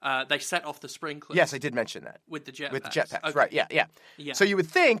 they set off the sprinklers. Yes, I did mention that. With the jetpacks. With the jetpacks, okay. right, yeah. So you would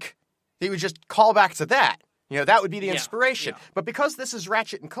think he would just call back to that. You know, that would be the inspiration. Yeah. But because this is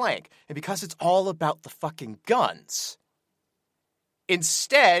Ratchet and Clank, and because it's all about the fucking guns,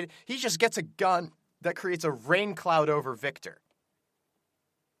 instead, he just gets a gun that creates a rain cloud over Victor.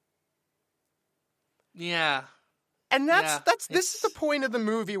 Yeah. And this is the point of the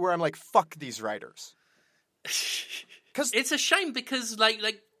movie where I'm like, fuck these writers. Because it's a shame because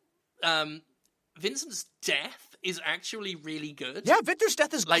Vincent's death is actually really good. Yeah, Victor's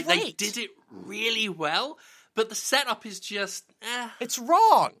death is great. They did it really well, but the setup is just it's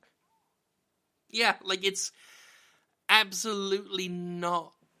wrong. Yeah, it's absolutely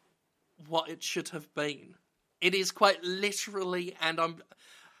not what it should have been. It is quite literally, and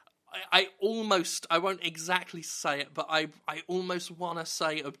I won't exactly say it, but I almost want to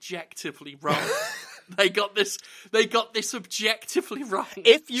say objectively wrong. They got this objectively wrong.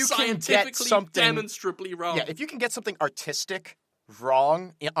 If you can get something demonstrably wrong. Yeah, if you can get something artistic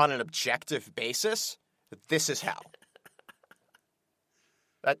wrong on an objective basis, this is how.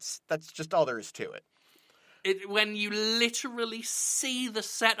 That's just all there is to it. When you literally see the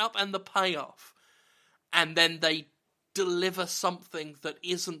setup and the payoff, and then they deliver something that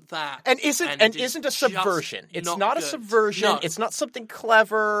isn't that, and isn't a subversion. It's not a subversion. No. It's not something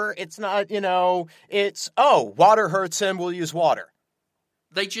clever. It's not, it's water hurts him. We'll use water.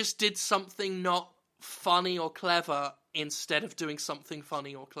 They just did something not funny or clever instead of doing something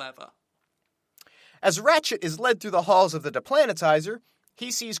funny or clever. As Ratchet is led through the halls of the Deplanetizer,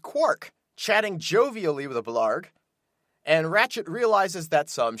 he sees Quark chatting jovially with a Blarg, and Ratchet realizes that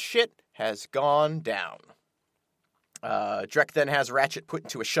some shit has gone down. Drek then has Ratchet put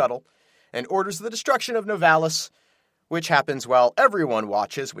into a shuttle and orders the destruction of Novalis, which happens while everyone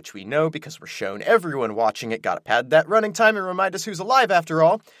watches, which we know because we're shown everyone watching it. Gotta pad that running time and remind us who's alive after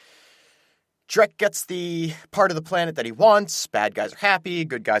all. Drek gets the part of the planet that he wants. Bad guys are happy,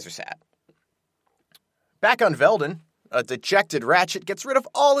 good guys are sad. Back on Veldin, a dejected Ratchet gets rid of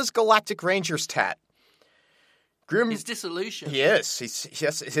all his Galactic Rangers tat. He's disillusioned. He is.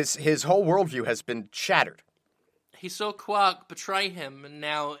 His whole worldview has been shattered. He saw Quark betray him, and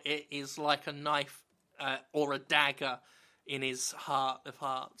now it is like a knife or a dagger in his heart of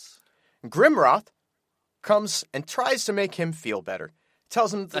hearts. Grimroth comes and tries to make him feel better.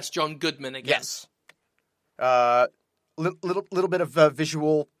 Tells him that's John Goodman again. Yes. Little bit of a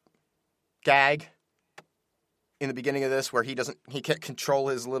visual gag in the beginning of this where he can't control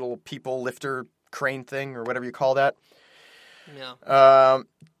his little people lifter crane thing or whatever you call that. Yeah.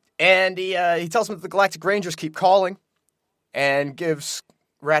 And he tells him that the Galactic Rangers keep calling and gives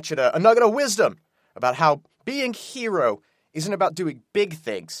Ratchet a nugget of wisdom about how being hero isn't about doing big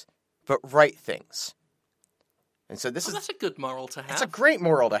things, but right things. And so that's a good moral to have. It's a great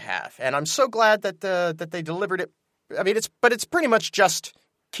moral to have, and I'm so glad that they delivered it. I mean, it's pretty much just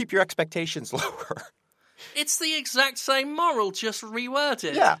keep your expectations lower. It's the exact same moral, just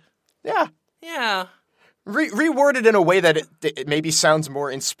reworded. Yeah. Reworded in a way that it maybe sounds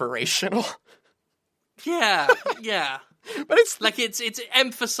more inspirational. Yeah. But it's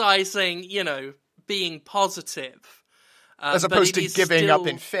emphasizing, being positive. As opposed to giving up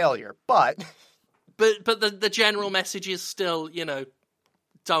in failure. But But the general message is still,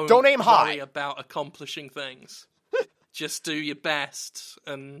 don't aim high. worry about accomplishing things. Just do your best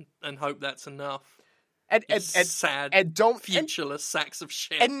and hope that's enough. And sad, and don't futureless sacks of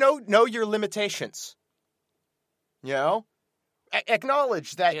shit. And know your limitations.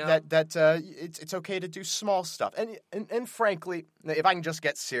 Acknowledge that it's okay to do small stuff. And frankly, if I can just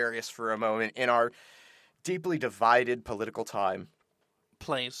get serious for a moment, in our deeply divided political time,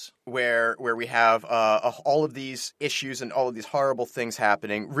 please, where we have all of these issues and all of these horrible things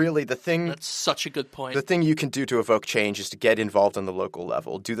happening, really that's such a good point. The thing you can do to evoke change is to get involved on the local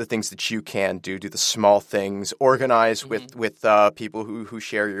level. Do the things that you can do the small things, organize with people who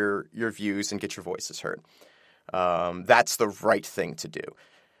share your views and get your voices heard. That's the right thing to do,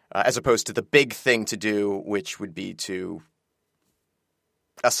 as opposed to the big thing to do, which would be to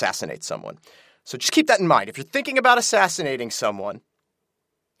assassinate someone. So just keep that in mind. If you're thinking about assassinating someone,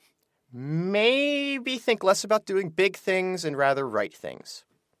 maybe think less about doing big things and rather right things.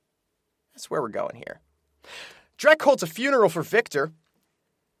 That's where we're going here. Drek holds a funeral for Victor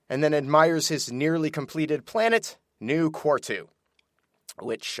and then admires his nearly completed planet, New Quartu,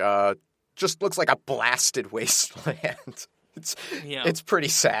 which just looks like a blasted wasteland. It's pretty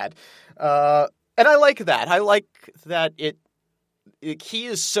sad. And I like that. I like that he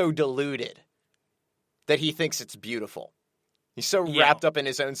is so deluded that he thinks it's beautiful. He's so wrapped up in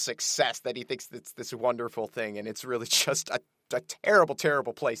his own success that he thinks it's this wonderful thing, and it's really just a terrible,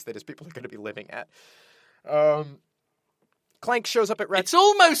 terrible place that his people are going to be living at. Clank shows up at It's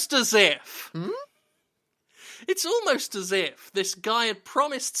almost as if... It's almost as if this guy had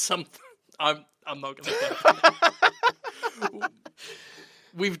promised something. I'm not going to go.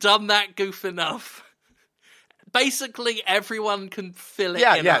 We've done that goof enough. Basically, everyone can fill it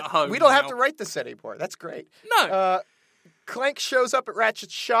in at home. We don't now. have to write this anymore. That's great. No. Clank shows up at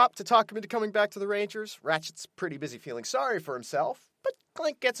Ratchet's shop to talk him into coming back to the Rangers. Ratchet's pretty busy feeling sorry for himself, but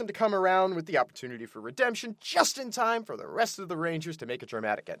Clank gets him to come around with the opportunity for redemption just in time for the rest of the Rangers to make a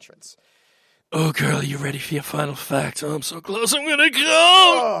dramatic entrance. Oh, girl, you ready for your final fact? Oh, I'm so close, I'm gonna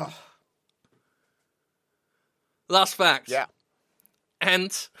go! Last fact. Yeah.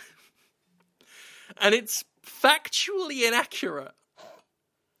 And it's factually inaccurate.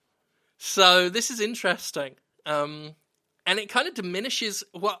 So this is interesting. And it kind of diminishes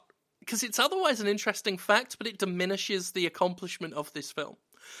because it's otherwise an interesting fact, but it diminishes the accomplishment of this film.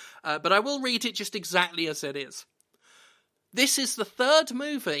 But I will read it just exactly as it is. This is the third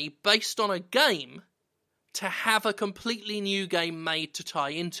movie based on a game to have a completely new game made to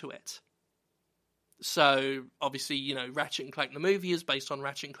tie into it. So, obviously, Ratchet & Clank the movie is based on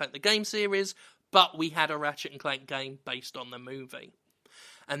Ratchet & Clank the game series, but we had a Ratchet & Clank game based on the movie.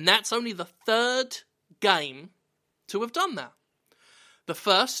 And that's only the third game to have done that. The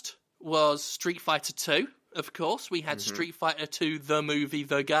first was Street Fighter 2, of course. We had Street Fighter 2, the movie,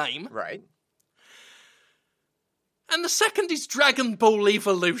 the game. Right. And the second is Dragon Ball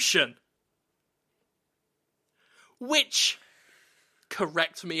Evolution. Which,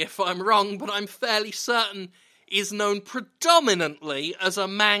 correct me if I'm wrong, but I'm fairly certain is known predominantly as a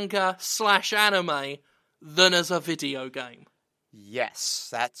manga/anime than as a video game. Yes,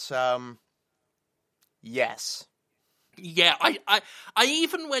 that's, yes. Yeah, I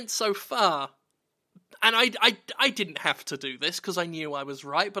even went so far, and I didn't have to do this because I knew I was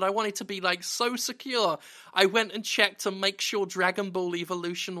right, but I wanted to be so secure. I went and checked to make sure Dragon Ball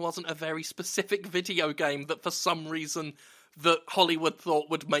Evolution wasn't a very specific video game that for some reason that Hollywood thought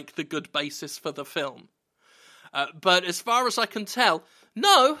would make the good basis for the film. But as far as I can tell,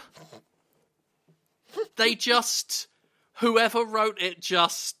 no. Whoever wrote it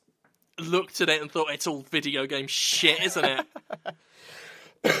just looked at it and thought, it's all video game shit, isn't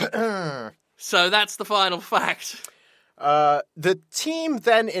it? So that's the final fact. The team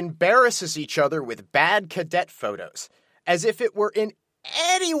then embarrasses each other with bad cadet photos, as if it were in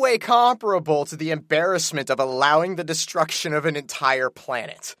any way comparable to the embarrassment of allowing the destruction of an entire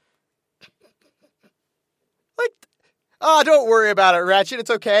planet. Don't worry about it, Ratchet,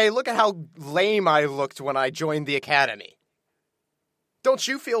 it's okay. Look at how lame I looked when I joined the academy. Don't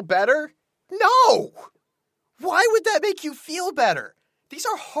you feel better? No! Why would that make you feel better? These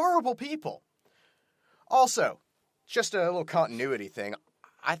are horrible people. Also, just a little continuity thing.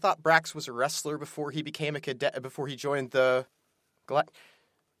 I thought Brax was a wrestler before he became a cadet, before he joined the...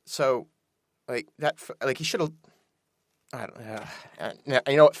 So, he should have... I don't...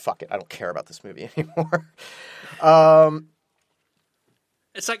 you know what? Fuck it. I don't care about this movie anymore.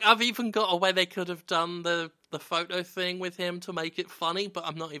 It's I've even got a way they could have done the photo thing with him to make it funny, but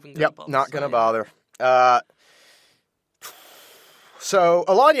I'm not even going to bother. Not going to bother. So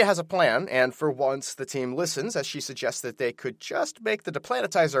Alanya has a plan, and for once the team listens as she suggests that they could just make the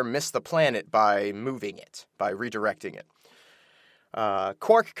deplanetizer miss the planet by moving it, by redirecting it.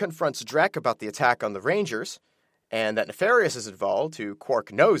 Quark confronts Drek about the attack on the Rangers, and that Nefarious is involved, who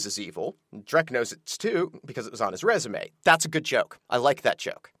Quark knows is evil. Drek knows it's too because it was on his resume. That's a good joke. I like that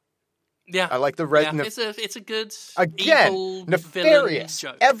joke. Yeah, I like the it's a good evil Nefarious.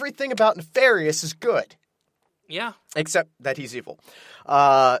 Villain joke. Everything about Nefarious is good. Yeah, except that he's evil.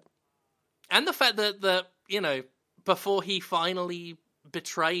 And the fact that before he finally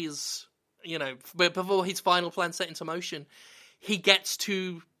betrays, before his final plan set into motion, he gets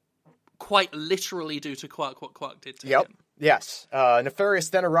to quite literally do to Quark what Quark did to him. Yes. Nefarious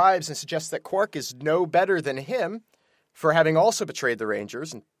then arrives and suggests that Quark is no better than him for having also betrayed the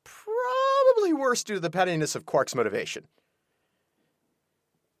Rangers, and probably worse due to the pettiness of Quark's motivation.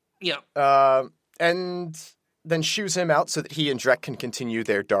 Yeah. And then shoos him out so that he and Drek can continue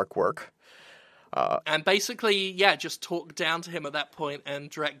their dark work. And basically, just talk down to him at that point, and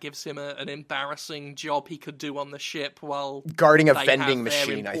Drek gives him an embarrassing job he could do on the ship while guarding a vending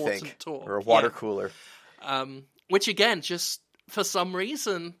machine, I think, or a water cooler. Which again, just for some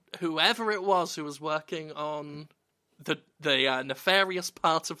reason, whoever it was who was working on the nefarious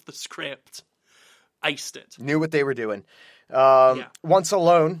part of the script aced it. Knew what they were doing. Once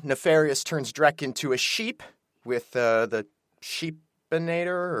alone, Nefarious turns Drek into a sheep with the sheepinator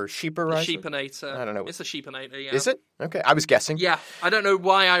or sheeperizer? Sheepinator. I don't know. It's a sheepinator, yeah. Is it? Okay, I was guessing. Yeah, I don't know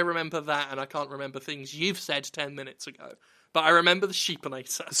why I remember that, and I can't remember things you've said 10 minutes ago. But I remember the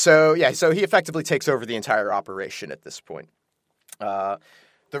sheepinator. So he effectively takes over the entire operation at this point. The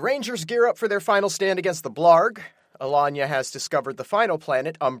Rangers gear up for their final stand against the Blarg. Alanya has discovered the final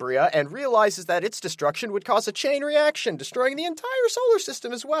planet, Umbria, and realizes that its destruction would cause a chain reaction, destroying the entire solar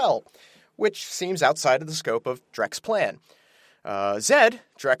system as well, which seems outside of the scope of Drek's plan. Zed,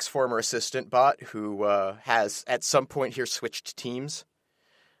 Drek's former assistant bot, who has at some point here switched teams.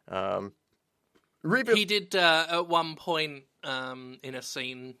 He did at one point in a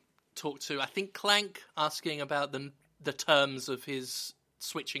scene talk to, I think, Clank, asking about the terms of his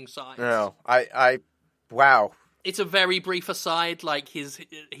switching sides. No, wow. It's a very brief aside, like he's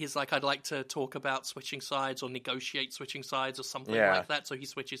like, I'd like to talk about switching sides or negotiate switching sides or something like that, so he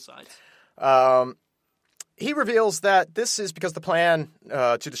switches sides. He reveals that this is because the plan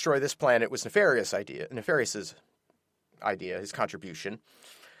to destroy this planet was Nefarious's idea, his contribution.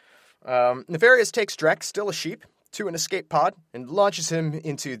 Nefarious takes Drek, still a sheep, to an escape pod and launches him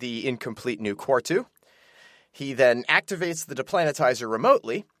into the incomplete new Quartu. He then activates the deplanetizer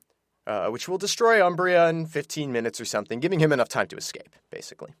remotely, which will destroy Umbria in 15 minutes or something, giving him enough time to escape,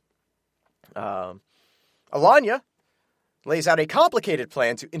 basically. Alanya lays out a complicated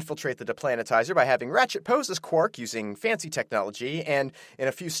plan to infiltrate the deplanetizer by having Ratchet pose as Quark using fancy technology, and in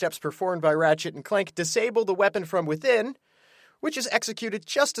a few steps performed by Ratchet and Clank, disable the weapon from within, which is executed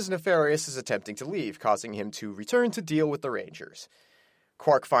just as Nefarious is attempting to leave, causing him to return to deal with the Rangers.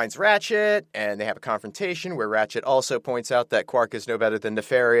 Quark finds Ratchet, and they have a confrontation where Ratchet also points out that Quark is no better than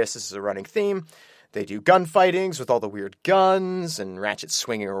Nefarious. This is a running theme. They do gunfightings with all the weird guns, and Ratchet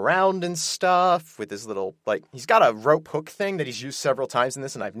swinging around and stuff with his little, he's got a rope hook thing that he's used several times in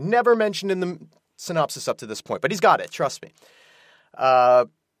this, and I've never mentioned in the synopsis up to this point, but he's got it, trust me.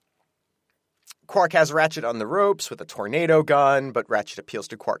 Quark has Ratchet on the ropes with a tornado gun, but Ratchet appeals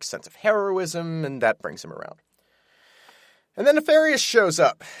to Quark's sense of heroism, and that brings him around. And then Nefarious shows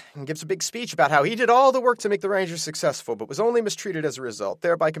up and gives a big speech about how he did all the work to make the Rangers successful, but was only mistreated as a result,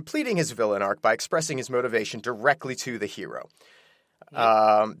 thereby completing his villain arc by expressing his motivation directly to the hero.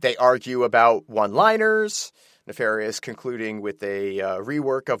 They argue about one-liners, Nefarious concluding with a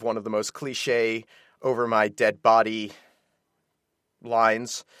rework of one of the most cliche "over my dead body"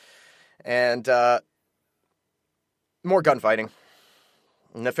 lines, and more gunfighting.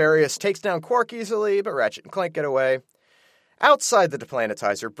 Nefarious takes down Quark easily, but Ratchet and Clank get away. Outside the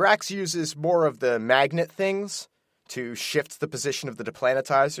deplanetizer, Brax uses more of the magnet things to shift the position of the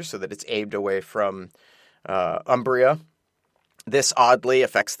deplanetizer so that it's aimed away from Umbria. This oddly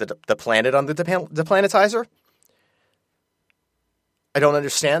affects the planet on the deplanetizer. I don't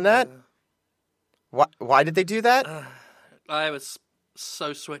understand that. Why did they do that? I was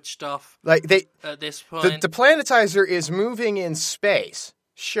so switched off. At this point, the deplanetizer is moving in space,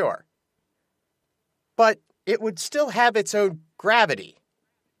 sure, but it would still have its own gravity.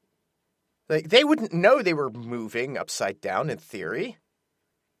 They wouldn't know they were moving upside down in theory.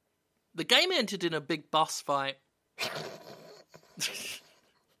 The game ended in a big boss fight.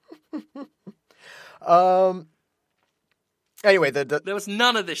 Anyway, there was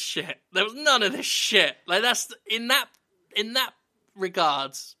none of this shit. Like that's in that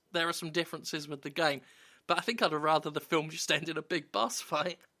regards, there are some differences with the game. But I think I'd rather the film just end in a big boss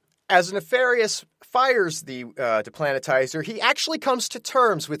fight. As Nefarious fires the deplanetizer, he actually comes to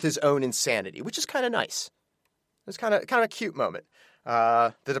terms with his own insanity, which is kind of nice. It's kind of a cute moment.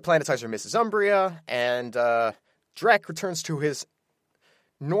 The deplanetizer misses Umbria, and Drek returns to his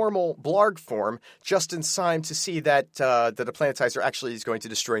normal Blarg form just in time to see that the deplanetizer actually is going to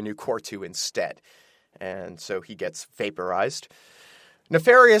destroy New Quartu instead. And so he gets vaporized.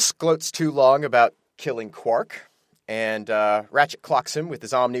 Nefarious gloats too long about killing Quark, and Ratchet clocks him with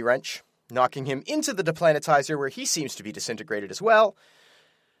his Omni Wrench, knocking him into the deplanetizer where he seems to be disintegrated as well.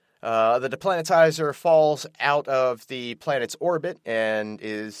 The deplanetizer falls out of the planet's orbit and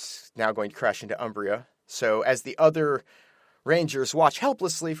is now going to crash into Umbria. So as the other Rangers watch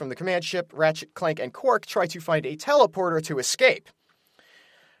helplessly from the command ship, Ratchet, Clank, and Quark try to find a teleporter to escape.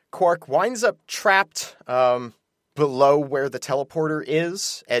 Quark winds up trapped below where the teleporter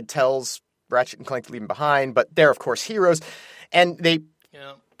is. Ed tells Ratchet and Clank to leave him behind, but they're, of course, heroes. And they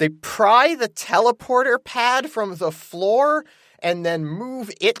pry the teleporter pad from the floor and then move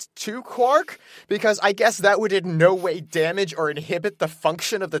it to Quark, because I guess that would in no way damage or inhibit the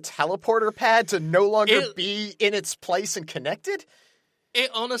function of the teleporter pad to no longer be in its place and connected. It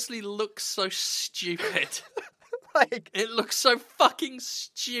honestly looks so stupid. It looks so fucking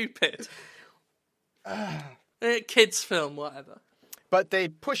stupid. Kids film, whatever. But they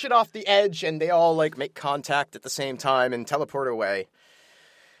push it off the edge, and they all, make contact at the same time and teleport away.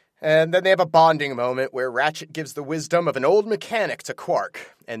 And then they have a bonding moment where Ratchet gives the wisdom of an old mechanic to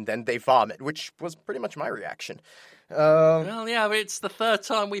Quark, and then they vomit, which was pretty much my reaction. Well, yeah, it's the third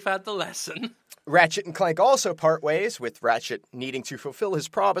time we've had the lesson. Ratchet and Clank also part ways, with Ratchet needing to fulfill his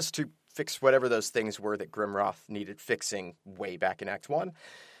promise to fix whatever those things were that Grimroth needed fixing way back in Act 1.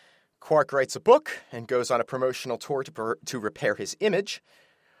 Quark writes a book and goes on a promotional tour to repair his image.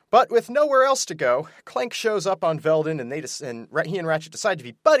 But with nowhere else to go, Clank shows up on Veldin, and he and Ratchet decide to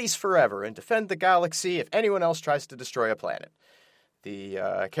be buddies forever and defend the galaxy if anyone else tries to destroy a planet.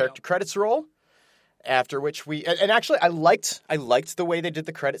 The character credits roll, after which and actually I liked the way they did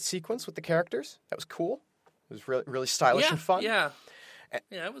the credit sequence with the characters. That was cool. It was really, really stylish and fun. Yeah,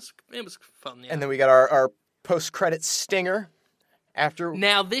 it was fun. Yeah. And then we got our post-credit stinger.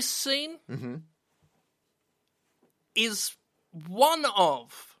 Now, this scene is one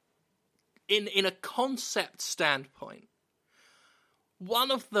of, in a concept standpoint, one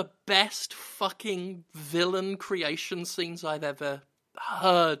of the best fucking villain creation scenes I've ever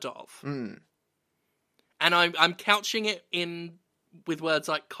heard of. And I'm couching it with words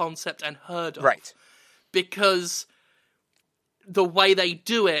like concept and heard of. Right. Because the way they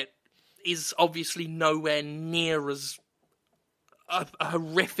do it is obviously nowhere near as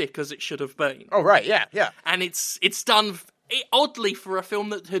horrific as it should have been. Oh, right, yeah. And it's done oddly for a film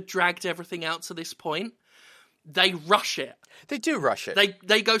that had dragged everything out to this point. They rush it. They do rush it.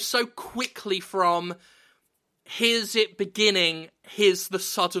 They go so quickly from here's it beginning, here's the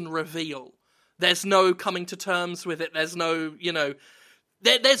sudden reveal. There's no coming to terms with it. There's no,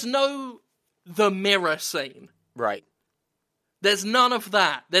 there's no the mirror scene. Right. There's none of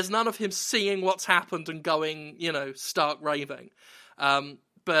that. There's none of him seeing what's happened and going, stark raving.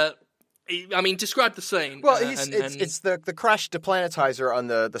 But, I mean, describe the scene. Well, it's the crashed deplanetizer on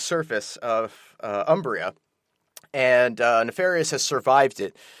the surface of Umbria, and Nefarious has survived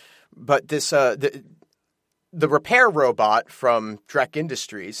it. But this the repair robot from Drek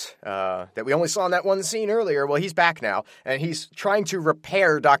Industries that we only saw in that one scene earlier, well, he's back now, and he's trying to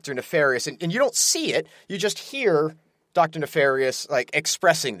repair Dr. Nefarious, and you don't see it, you just hear Dr. Nefarious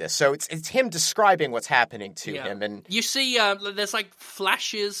expressing this. So it's him describing what's happening to him, and you see there's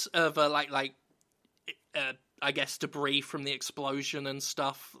flashes of I guess debris from the explosion and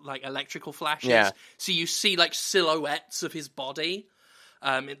stuff, electrical flashes. Yeah. So you see silhouettes of his body,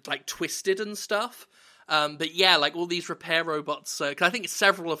 twisted and stuff. But yeah, all these repair robots, because I think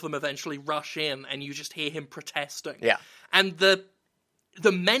several of them eventually rush in, and you just hear him protesting. Yeah. And the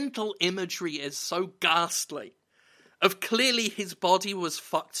mental imagery is so ghastly. Of clearly his body was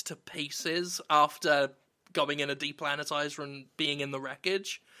fucked to pieces after going in a deplanetizer and being in the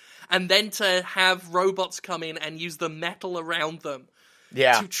wreckage. And then to have robots come in and use the metal around them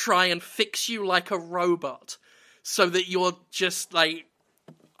to try and fix you like a robot. So that you're just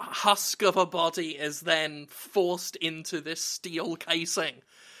husk of a body is then forced into this steel casing.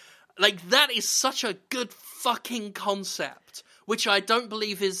 That is such a good fucking concept. Which I don't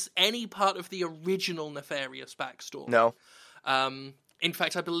believe is any part of the original Nefarious backstory. No. In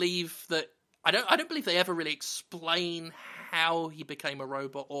fact, I believe that I don't believe they ever really explain how he became a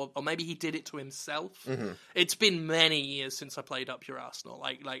robot, or maybe he did it to himself. Mm-hmm. It's been many years since I played Up Your Arsenal.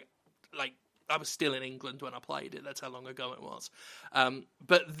 Like I was still in England when I played it. That's how long ago it was.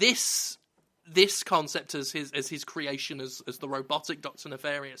 But this concept as his creation as the robotic Dr.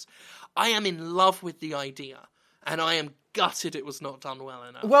 Nefarious, I am in love with the idea, and I am gutted it was not done well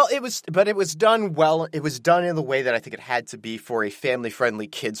enough. Well, it was done well. It was done in the way that I think it had to be for a family-friendly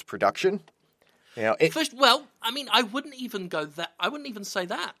kids production. You know, I wouldn't even go that. I wouldn't even say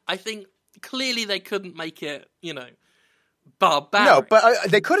that. I think clearly they couldn't make it, barbaric. No,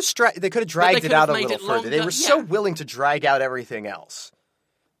 but they could have dragged it out a little further. They were so yeah. willing to drag out everything else.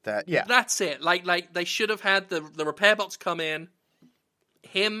 That's it. Like they should have had the repair bots come in,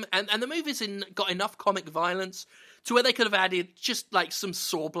 him, and the movie's got enough comic violence to where they could have added just like some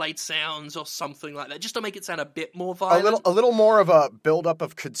saw blade sounds or something like that, just to make it sound a bit more violent. A little more of a build-up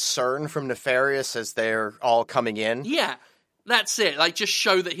of concern from Nefarious as they're all coming in. Yeah, that's it. Like, just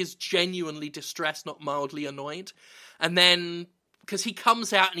show that he's genuinely distressed, not mildly annoyed. And then, because he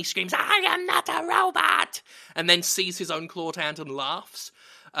comes out and he screams, "I am not a robot!" and then sees his own clawed hand and laughs.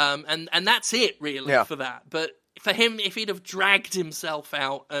 And that's it, really, for that. But for him, if he'd have dragged himself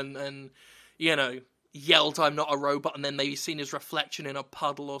out and yelled, "I'm not a robot," and then maybe seen his reflection in a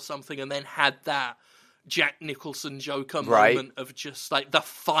puddle or something, and then had that Jack Nicholson Joker moment of just like the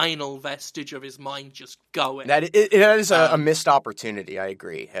final vestige of his mind just going. That is a missed opportunity. I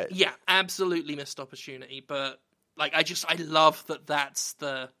agree. Yeah, absolutely missed opportunity. But like, I love that that's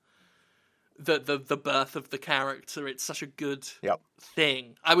the birth of the character. It's such a good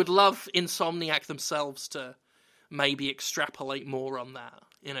thing. I would love Insomniac themselves to maybe extrapolate more on that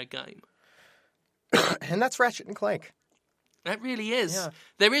in a game. And that's Ratchet and Clank. That really is. Yeah.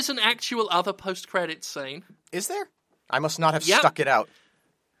 There is an actual other post-credits scene. Is there? I must not have stuck it out.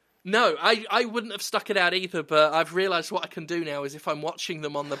 No, I wouldn't have stuck it out either, but I've realised what I can do now is if I'm watching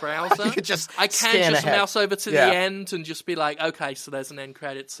them on the browser, you could just I can just ahead. mouse over to the end and just be like, okay, so there's an end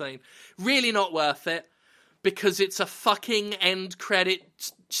credit scene. Really not worth it, because it's a fucking end credit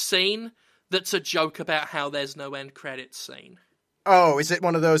scene that's a joke about how there's no end credit scene. Oh, is it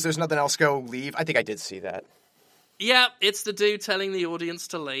one of those, there's nothing else, go leave? I think I did see that. Yeah, it's the dude telling the audience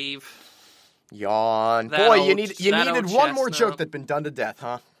to leave. Yawn. Boy, you needed one more joke that'd been done to death,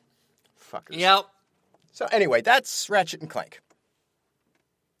 huh? Fuckers. Yep. So anyway, that's Ratchet and Clank.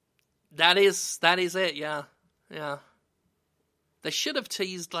 That is it, yeah. Yeah. They should have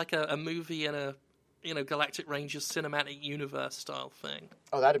teased like a movie in a Galactic Rangers cinematic universe style thing.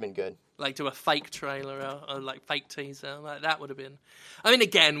 Oh, that'd have been good. Like do a fake trailer or like fake teaser. Like that would have been. I mean,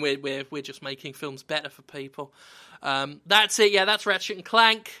 again, we're just making films better for people. That's it. Yeah, that's Ratchet and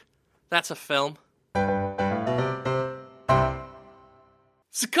Clank. That's a film.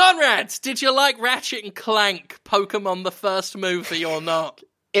 So, Conrad, did you like Ratchet and Clank, Pokemon the first movie, or not?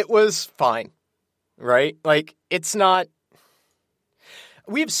 It was fine, right? Like, it's not...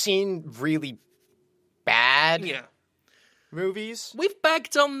 We've seen really bad movies. We've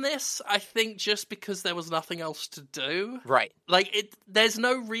bagged on this, I think, just because there was nothing else to do. Right. Like, there's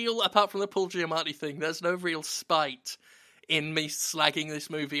no real, apart from the Paul Giamatti thing, there's no real spite in me slagging this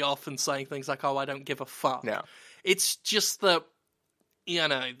movie off and saying things like, oh, I don't give a fuck. No. It's just that,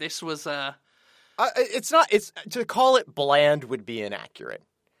 this was a... It's to call it bland would be inaccurate.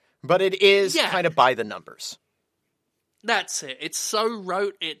 But it is kind of by the numbers. That's it. It's so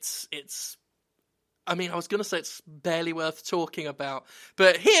rote, it's... I mean, I was going to say it's barely worth talking about,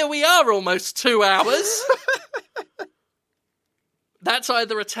 but here we are almost 2 hours. That's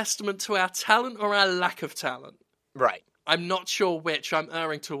either a testament to our talent or our lack of talent. Right. I'm not sure which. I'm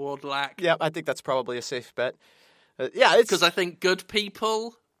erring toward lack. Yeah, I think that's probably a safe bet. It's... Because I think good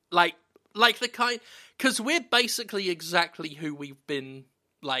people, like the kind... Because we're basically exactly who we've been,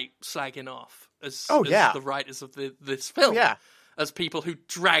 slagging off as the writers of this film. Yeah. As people who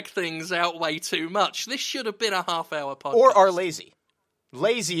drag things out way too much. This should have been a half-hour podcast. Or are lazy.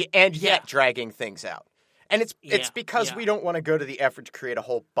 Lazy and yet dragging things out. And it's because we don't want to go to the effort to create a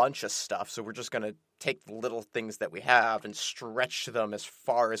whole bunch of stuff, so we're just going to take the little things that we have and stretch them as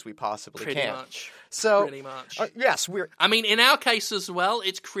far as we possibly can. Pretty much. Yes, I mean, in our case as well,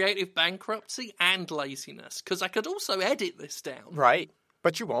 it's creative bankruptcy and laziness, because I could also edit this down. Right,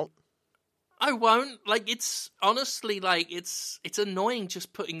 but you won't. I won't. It's honestly, it's annoying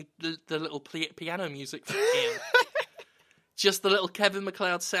just putting the little piano music in. Just the little Kevin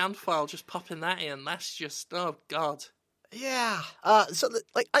MacLeod sound file, just popping that in. That's just, oh God. Yeah.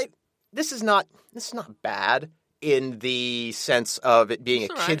 This is not bad in the sense of it being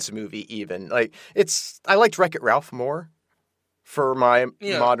a kids movie. Even I liked Wreck-It Ralph more for my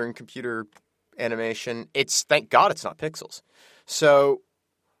modern computer animation. It's thank God it's not pixels. So,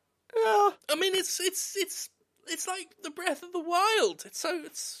 yeah. I mean, it's like the Breath of the Wild.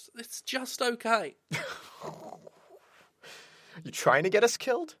 It's just okay. You trying to get us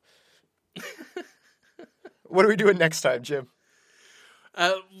killed? What are we doing next time, Jim?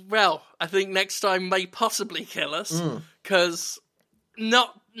 Well, I think next time may possibly kill us, because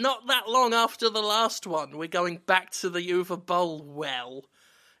not that long after the last one, we're going back to the Uva Bowl well.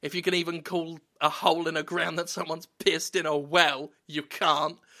 If you can even call a hole in the ground that someone's pissed in a well, you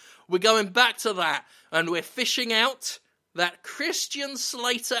can't. We're going back to that, and we're fishing out that Christian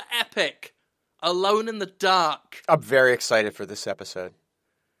Slater epic, Alone in the Dark. I'm very excited for this episode.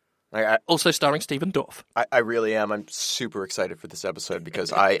 Also starring Stephen Dorff. I really am. I'm super excited for this episode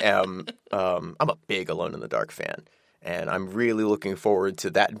because I am I'm a big Alone in the Dark fan, and I'm really looking forward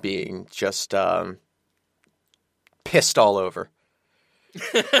to that being just pissed all over.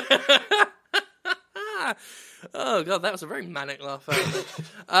 Oh god, that was a very manic laugh.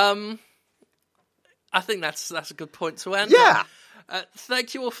 I think that's a good point to end. Yeah.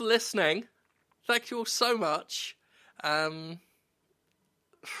 Thank you all for listening. Thank you all so much.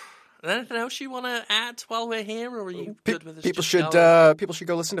 Anything else you want to add while we're here, or are you good with this? People should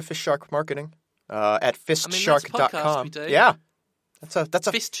go listen to Fish Shark Marketing at fistshark.com. I mean, that's a podcast we do. Yeah, that's a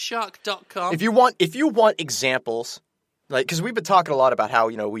fistshark.com. If you want examples, like, because we've been talking a lot about how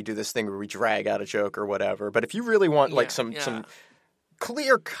we do this thing where we drag out a joke or whatever, but if you really want some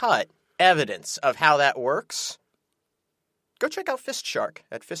clear cut evidence of how that works, go check out Fist Shark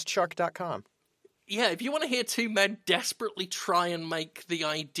at fistshark.com. Yeah, if you want to hear two men desperately try and make the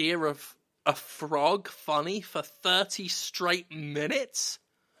idea of a frog funny for 30 straight minutes,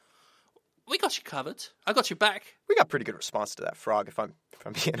 we got you covered. I got you back. We got pretty good response to that frog, if I'm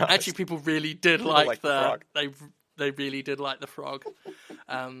being honest. Actually, people really did like the frog. They really did like the frog.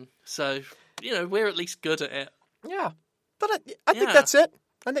 So, we're at least good at it. Yeah. But I think that's it.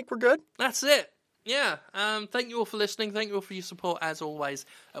 I think we're good. That's it. Yeah. Thank you all for listening. Thank you all for your support, as always.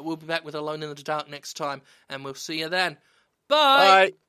 We'll be back with Alone in the Dark next time, and we'll see you then. Bye! Bye!